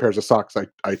bought two pairs of socks.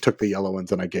 I took the yellow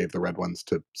ones and I gave the red ones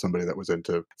to somebody that was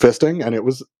into fisting, and it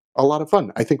was a lot of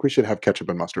fun. I think we should have ketchup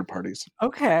and mustard parties.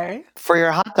 Okay. For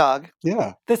your hot dog.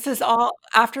 Yeah. This is all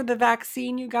after the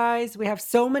vaccine, you guys. We have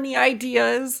so many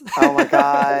ideas. Oh my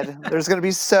God. There's going to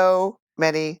be so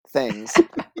many things.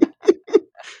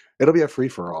 It'll be a free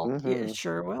for all. Yeah, it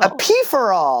sure will. A pee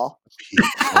for all.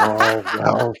 Oh,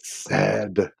 well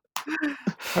said.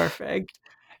 Perfect.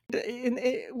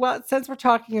 Well, since we're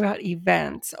talking about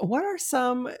events, what are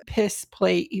some piss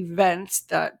play events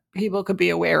that people could be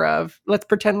aware of? Let's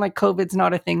pretend like COVID's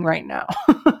not a thing right now.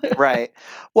 Right.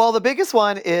 Well, the biggest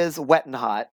one is Wet and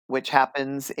Hot, which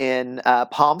happens in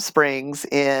Palm Springs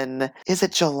is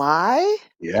it July?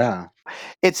 Yeah.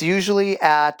 It's usually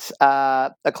at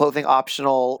a clothing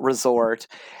optional resort.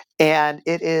 And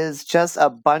it is just a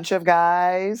bunch of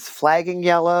guys flagging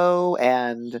yellow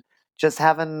and just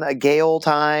having a gay old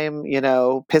time,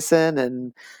 pissing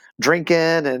and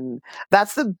drinking. And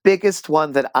that's the biggest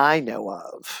one that I know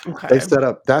of. They Okay. set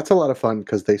up, that's a lot of fun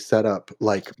because they set up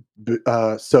like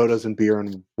sodas and beer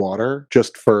and water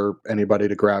just for anybody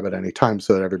to grab at any time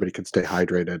so that everybody can stay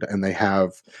hydrated. And they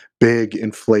have big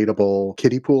inflatable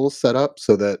kiddie pools set up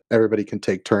so that everybody can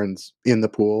take turns in the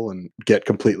pool and get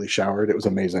completely showered. It was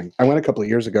amazing. I went a couple of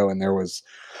years ago and there was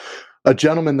a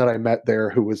gentleman that I met there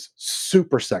who was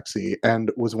super sexy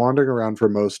and was wandering around for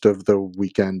most of the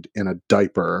weekend in a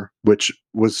diaper, which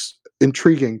was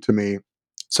intriguing to me.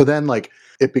 So then, like,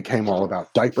 it became all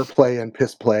about diaper play and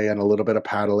piss play and a little bit of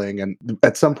paddling. And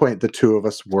at some point, the two of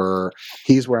us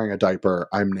he's wearing a diaper,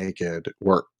 I'm naked,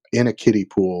 we're in a kiddie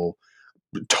pool,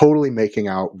 totally making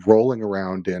out, rolling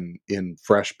around in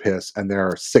fresh piss, and there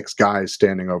are six guys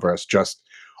standing over us, just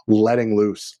letting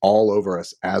loose all over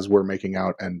us as we're making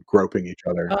out and groping each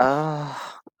other.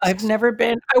 I've never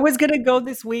been. I was gonna go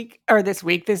this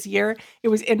year. It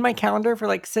was in my calendar for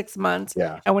like 6 months.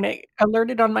 Yeah. And when it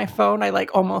alerted on my phone, I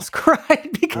like almost cried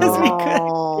because we couldn't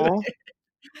do it.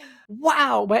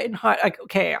 Wow, Wet and Hot. Like,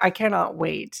 okay, I cannot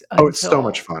wait. Oh, it's so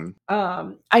much fun.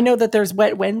 I know that there's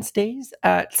Wet Wednesdays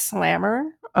at Slammer.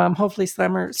 Hopefully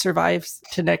Slammer survives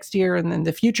to next year and in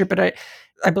the future, but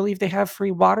I believe they have free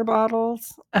water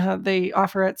bottles they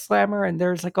offer at Slammer, and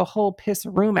there's like a whole piss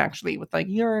room actually with like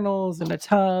urinals and a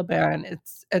tub, and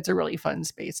it's a really fun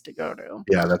space to go to.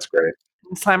 Yeah, that's great.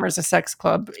 And Slammer's a sex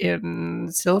club in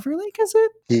Silver Lake, is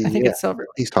it? I think it's Silver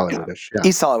Lake. East Hollywoodish. Yeah.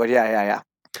 East Hollywood, yeah.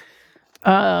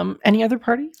 Any other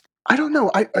parties? I don't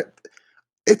know.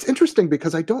 It's interesting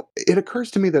because it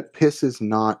occurs to me that piss is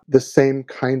not the same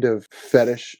kind of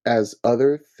fetish as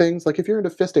other things. Like if you're into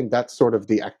fisting, that's sort of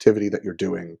the activity that you're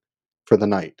doing for the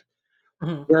night.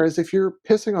 Mhm. Whereas if you're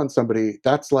pissing on somebody,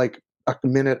 that's like a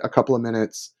minute, a couple of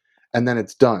minutes, and then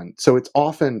it's done. So it's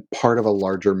often part of a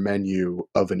larger menu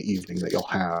of an evening that you'll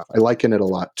have. I liken it a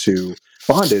lot to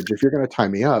bondage. If you're going to tie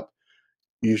me up,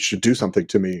 you should do something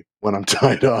to me when I'm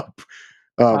tied up.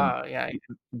 Yeah.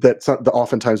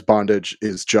 Oftentimes bondage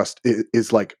is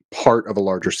like part of a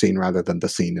larger scene rather than the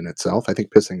scene in itself. I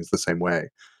think pissing is the same way.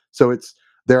 So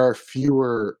there are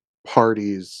fewer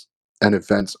parties and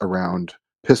events around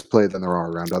piss play than there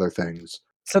are around other things.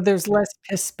 So there's less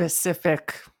piss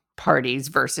specific parties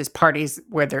versus parties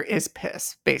where there is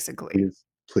piss, basically.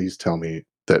 Please tell me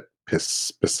that piss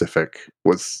specific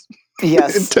was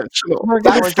Yes. Intentional. We're That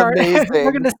gonna was start. We're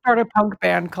amazing. gonna start a punk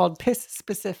band called Piss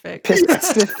Specific.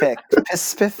 Pacific.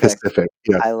 Pacific.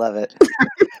 Yes. I love it.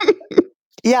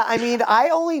 Yeah, I mean, I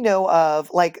only know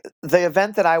of like the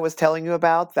event that I was telling you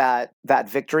about, that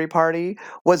victory party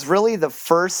was really the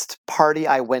first party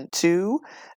I went to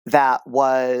that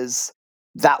was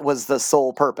the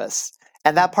sole purpose.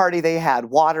 And that party, they had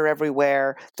water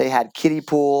everywhere, they had kiddie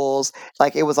pools,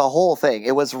 like it was a whole thing.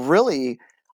 It was really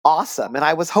awesome. And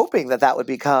I was hoping that that would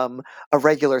become a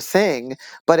regular thing,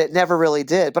 but it never really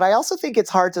did. But I also think it's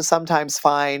hard to sometimes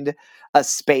find a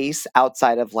space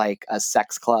outside of like a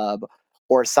sex club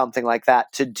or something like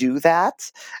that to do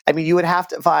that. I mean, you would have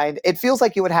to find, it feels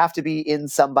like you would have to be in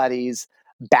somebody's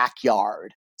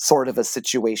backyard sort of a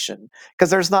situation,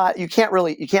 because you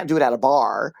can't do it at a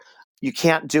bar. You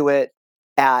can't do it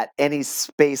at any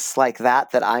space like that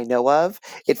I know of.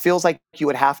 It feels like you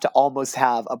would have to almost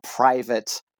have a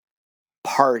private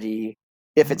party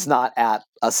if it's not at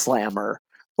a slammer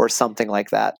or something like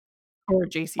that. Or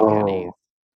JCPenney.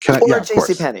 Oh, Or yeah, a of course.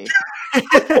 JCPenney.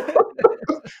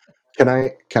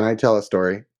 Can I tell a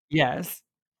story? Yes.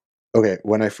 Okay,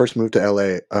 when I first moved to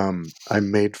LA, I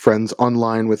made friends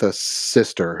online with a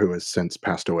sister who has since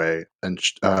passed away, and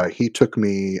he took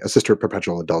me, a sister of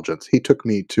perpetual indulgence. He took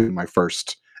me to my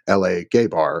first LA gay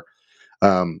bar,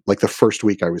 like the first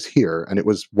week I was here, and it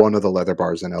was one of the leather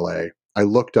bars in LA. I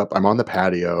looked up, I'm on the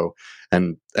patio,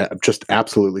 and just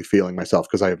absolutely feeling myself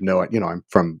because I have no, I'm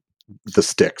from the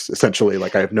sticks essentially.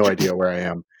 Like I have no idea where I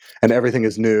am, and everything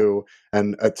is new.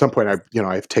 And at some point,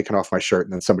 I've taken off my shirt,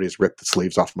 and then somebody's ripped the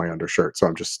sleeves off my undershirt, so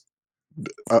I'm just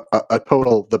a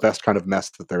total the best kind of mess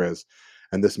that there is.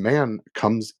 And this man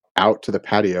comes out to the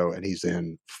patio, and he's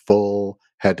in full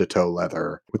head to toe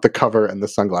leather with the cover and the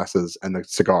sunglasses and the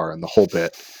cigar and the whole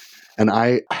bit. And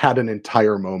I had an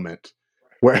entire moment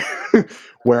where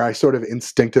where I sort of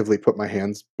instinctively put my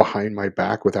hands behind my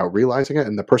back without realizing it.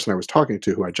 And the person I was talking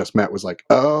to, who I just met, was like,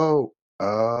 "Oh,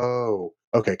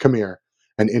 okay, come here,"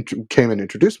 and came and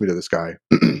introduced me to this guy.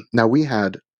 Now we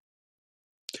had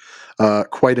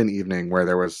quite an evening where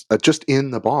there was just in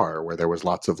the bar where there was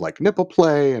lots of like nipple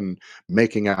play and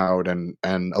making out and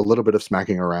a little bit of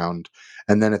smacking around.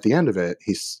 And then at the end of it,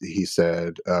 he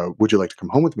said, "Would you like to come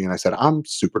home with me?" And I said, "I'm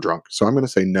super drunk, so I'm going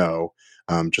to say no,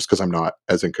 just because I'm not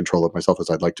as in control of myself as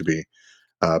I'd like to be.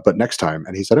 But next time."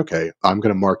 And he said, "Okay, I'm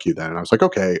going to mark you then." And I was like,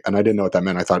 "Okay." And I didn't know what that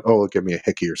meant. I thought, "Oh, it'll give me a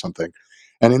hickey or something."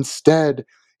 And instead,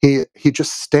 he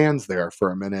just stands there for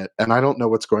a minute, and I don't know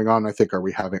what's going on. I think, are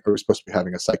we supposed to be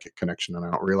having a psychic connection? And I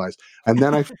don't realize. And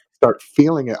then I start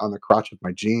feeling it on the crotch of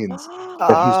my jeans that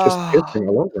he's just Oh. kissing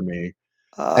all over me,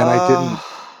 and I didn't.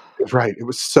 Oh. Right, it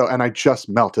was so, and I just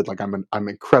melted. Like I'm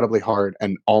incredibly hard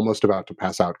and almost about to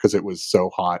pass out because it was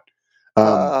so hot. So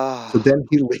Oh. then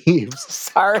he leaves. Turns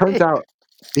Sorry. out,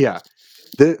 yeah,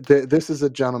 this is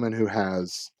a gentleman who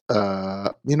has, you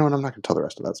know, and I'm not going to tell the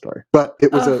rest of that story. But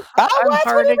it was Ugh, a Oh, I'm what? What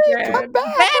hard do you mean? Come again. back.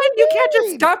 Ben, What do you can't you just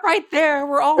mean? stop right there.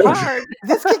 We're all hard.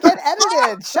 This could get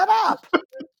edited. Shut up.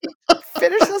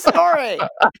 Finish the story.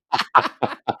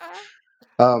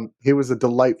 He was a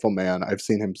delightful man. I've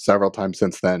seen him several times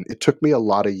since then. It took me a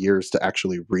lot of years to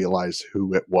actually realize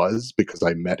who it was because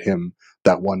I met him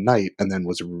that one night and then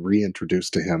was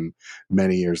reintroduced to him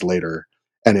many years later.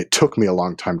 And it took me a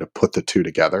long time to put the two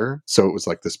together. So it was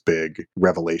like this big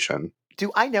revelation.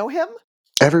 Do I know him?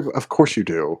 Of course you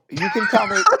do. You can tell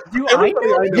me. Do I Everybody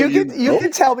know I him? know You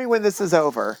can tell me when this is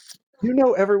over. You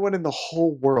know everyone in the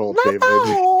whole world, Not the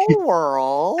David. whole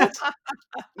world.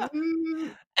 Mm,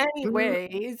 mm.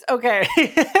 Anyways, okay.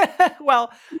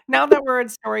 Well, now that we're in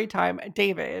story time,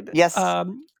 David, Yes.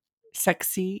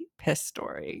 sexy piss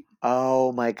story.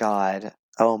 Oh my God.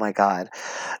 Oh my God.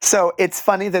 So it's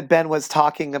funny that Ben was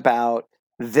talking about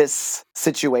this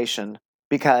situation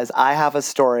because I have a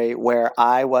story where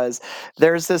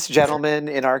there's this gentleman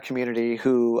in our community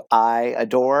who I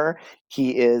adore.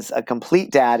 He is a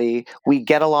complete daddy. We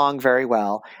get along very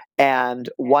well. And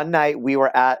one night we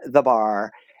were at the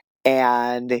bar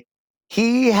and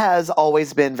he has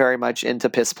always been very much into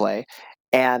piss play.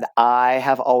 And I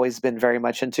have always been very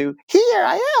much into, here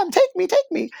I am, take me,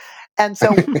 take me. And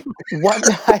so one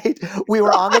night we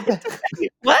were on the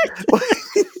What?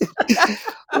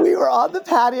 we were on the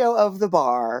patio of the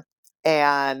bar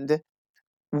and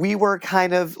we were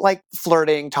kind of like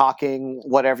flirting, talking,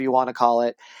 whatever you want to call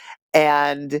it.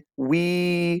 And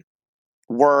he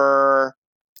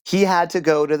had to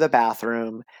go to the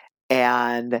bathroom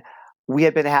and we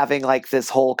had been having like this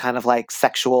whole kind of like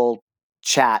sexual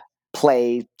chat,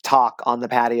 play, talk on the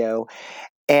patio.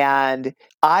 And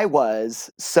I was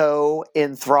so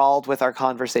enthralled with our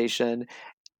conversation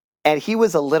and he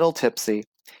was a little tipsy.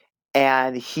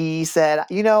 And he said,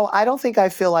 I don't think I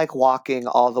feel like walking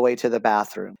all the way to the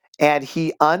bathroom. And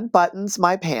he unbuttons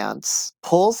my pants,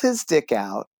 pulls his dick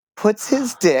out, puts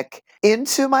his dick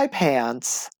into my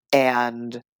pants,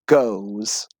 and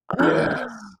goes. Yes.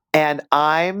 And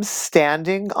I'm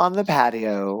standing on the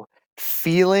patio,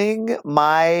 feeling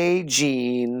my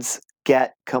jeans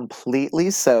get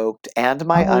completely soaked and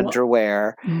my Oh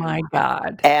underwear. my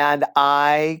God. And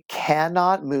I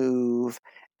cannot move.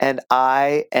 And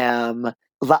my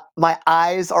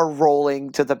eyes are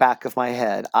rolling to the back of my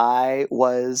head. I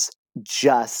was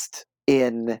just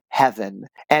in heaven.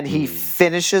 And he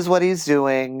finishes what he's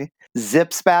doing,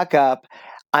 zips back up.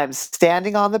 I'm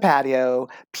standing on the patio.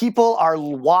 People are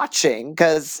watching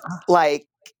because, like,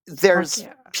 there's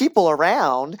yeah. people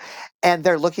around and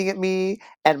they're looking at me,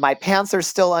 and my pants are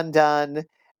still undone.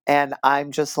 And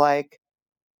I'm just like,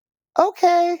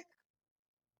 okay,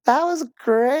 that was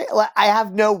great. Like, I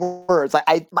have no words.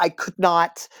 I could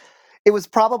not. It was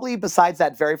probably, besides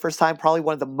that very first time, probably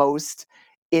one of the most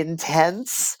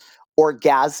intense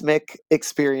orgasmic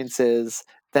experiences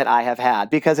that I have had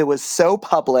because it was so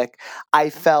public. I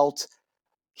felt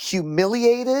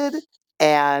humiliated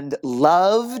and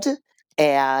loved,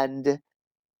 and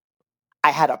I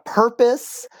had a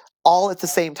purpose all at the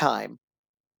same time.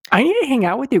 I need to hang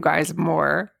out with you guys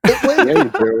more. It was Yeah, you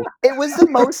do. It was the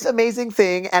most amazing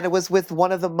thing, and it was with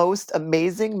one of the most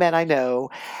amazing men I know.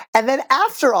 And then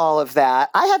after all of that,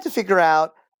 I had to figure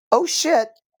out, oh shit,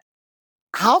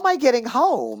 how am I getting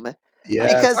home?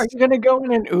 Yes. Because Are you going to go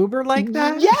in an Uber like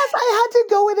that? yes, I had to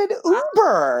go in an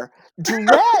Uber,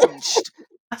 drenched.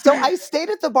 So I stayed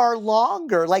at the bar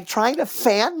longer, like trying to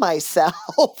fan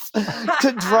myself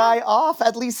to dry off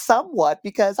at least somewhat,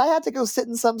 because I had to go sit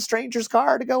in some stranger's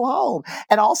car to go home,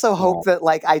 and also hope that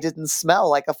like I didn't smell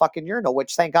like a fucking urinal,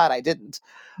 which thank God I didn't.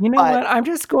 You know But what? I'm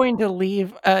just going to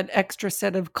leave an extra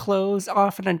set of clothes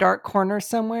off in a dark corner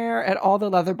somewhere at all the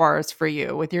leather bars for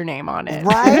you with your name on it.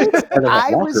 right? Part of the I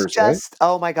was lockers, right? just,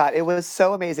 oh my God, it was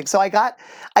so amazing. So I got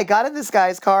in this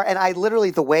guy's car, and I literally,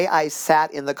 the way I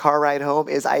sat in the car ride home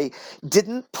is I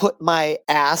didn't put my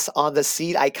ass on the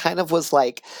seat. I kind of was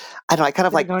like, I don't know, I kind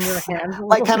of like, Sitting on your hands a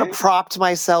like little kind of bit. propped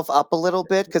myself up a little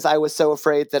bit because I was so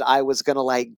afraid that I was gonna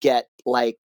I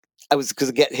was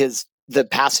gonna get the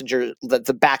passenger,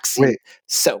 the back seat Wait,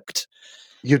 soaked.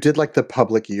 you did like the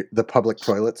public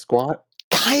toilet squat?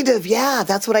 Kind of, yeah.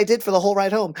 That's what I did for the whole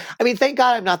ride home. I mean, thank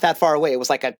God I'm not that far away. It was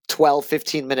like a 12,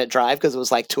 15-minute drive because it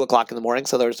was like 2:00 in the morning,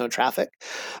 so there was no traffic.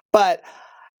 But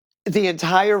the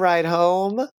entire ride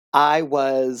home, I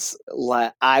was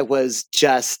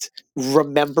just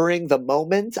remembering the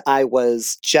moment. I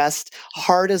was just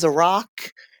hard as a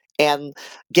rock, and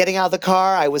getting out of the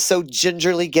car, I was so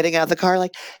gingerly getting out of the car,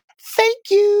 like, thank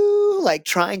you, like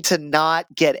trying to not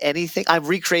get anything. I'm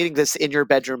recreating this in your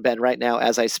bedroom, Ben, right now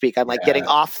as I speak. I'm like getting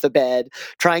off the bed,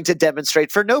 trying to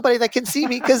demonstrate for nobody that can see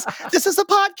me because this is a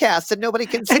podcast and nobody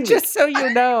can see And me. just so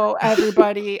you know,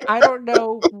 everybody, I don't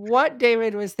know what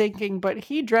David was thinking, but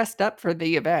he dressed up for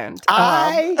the event.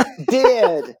 I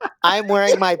did. I'm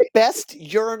wearing my best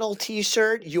urinal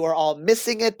t-shirt. You are all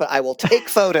missing it, but I will take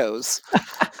photos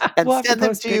and We'll have to send them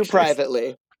post to you pictures.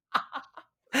 privately.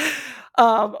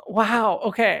 Wow.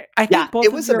 Okay. I Yeah, think both it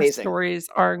of was your amazing. stories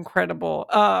are incredible.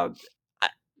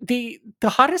 The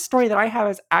hottest story that I have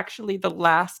is actually the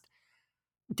last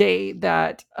day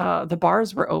that the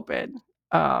bars were open.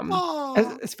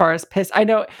 Aw. As far as piss, I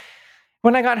know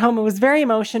when I got home, it was very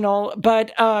emotional,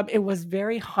 but it was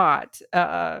very hot.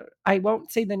 I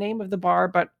won't say the name of the bar,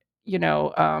 but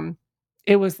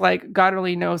it was like God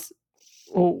only knows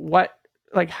what,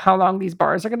 like how long these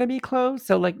bars are going to be closed.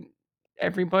 So like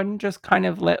everyone just kind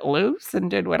of let loose and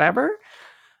did whatever,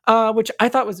 which I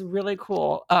thought was really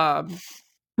cool.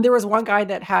 There was one guy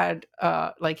that had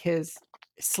like his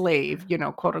slave,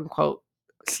 quote unquote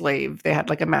slave. They had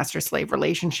like a master slave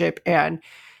relationship, and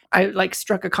I like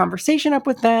struck a conversation up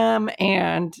with them,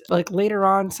 and like later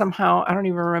on somehow I don't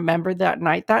even remember that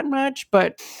night that much,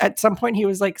 but at some point he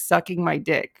was like sucking my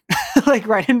dick like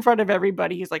right in front of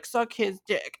everybody. He's like, suck his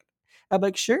dick. I'm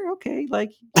like, sure, okay,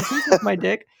 like you can suck my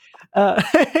dick. uh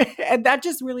and that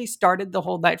just really started the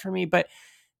whole night for me. But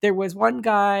there was one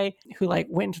guy who like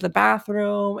went to the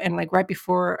bathroom, and like right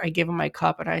before I gave him my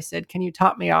cup and I said, can you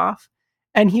top me off?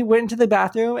 And he went into the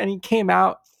bathroom and he came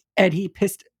out and he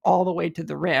pissed all the way to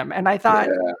the rim. And I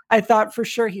thought for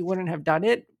sure he wouldn't have done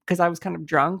it because I was kind of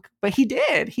drunk, but he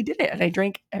did it. And I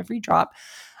drank every drop.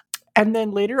 And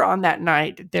then later on that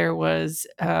night, there was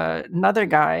another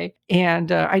guy,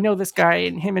 and I know this guy,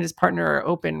 and him and his partner are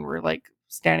open. We're like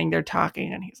standing there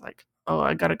talking, and he's like, oh,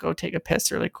 I got to go take a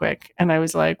piss really quick. And I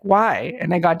was like, why?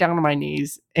 And I got down on my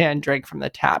knees and drank from the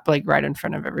tap, like right in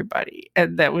front of everybody.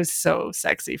 And that was so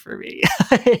sexy for me.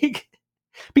 Like,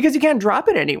 because you can't drop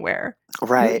it anywhere.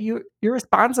 Right. You're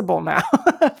responsible now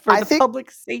for the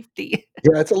public safety.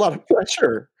 Yeah, it's a lot of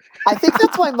pressure. I think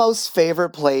that's my most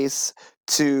favorite place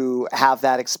to have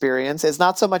that experience. Is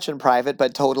not so much in private,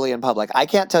 but totally in public. I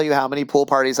can't tell you how many pool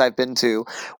parties I've been to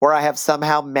where I have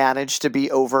somehow managed to be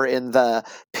over in the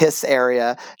piss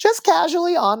area, just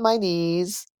casually on my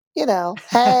knees, you know,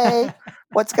 hey,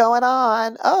 what's going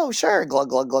on? Oh, sure. Glug,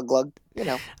 glug, glug, glug, you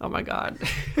know. Oh my God.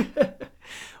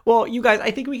 Well, you guys,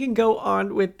 I think we can go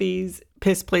on with these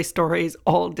piss play stories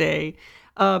all day.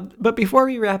 But before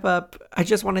we wrap up, I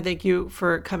just want to thank you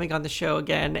for coming on the show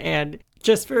again and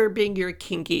just for being your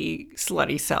kinky,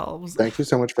 slutty selves. Thank you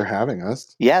so much for having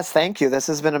us. Yes, thank you. This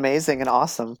has been amazing and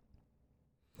awesome.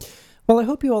 Well, I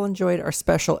hope you all enjoyed our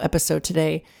special episode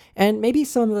today, and maybe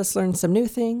some of us learned some new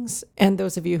things, and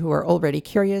those of you who are already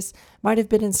curious might have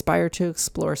been inspired to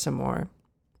explore some more.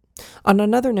 On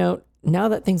another note, now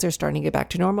that things are starting to get back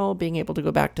to normal, being able to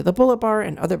go back to the Bullet Bar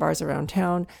and other bars around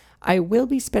town, I will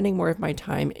be spending more of my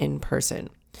time in person.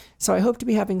 So I hope to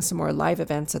be having some more live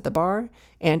events at the bar.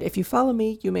 And if you follow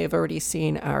me, you may have already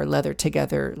seen our Leather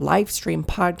Together live stream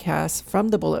podcast from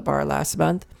the Bullet Bar last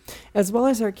month, as well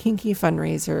as our kinky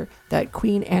fundraiser that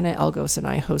Queen Anna Elgos and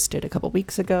I hosted a couple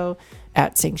weeks ago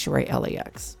at Sanctuary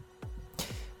LAX.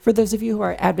 For those of you who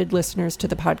are avid listeners to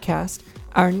the podcast,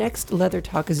 our next Leather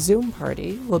Talk Zoom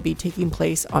party will be taking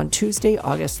place on Tuesday,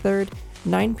 August 3rd,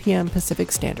 9 p.m.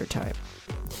 Pacific Standard Time.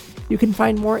 You can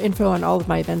find more info on all of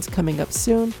my events coming up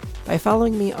soon by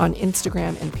following me on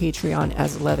Instagram and Patreon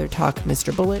as Leather Talk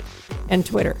Mr. Bullet and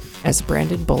Twitter as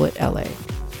Brandon Bullet LA.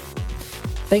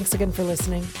 Thanks again for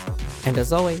listening, and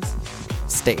as always,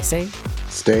 stay safe,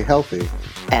 stay healthy,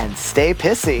 and stay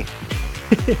pissy.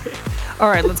 All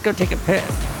right, let's go take a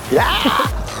piss.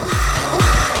 Yeah!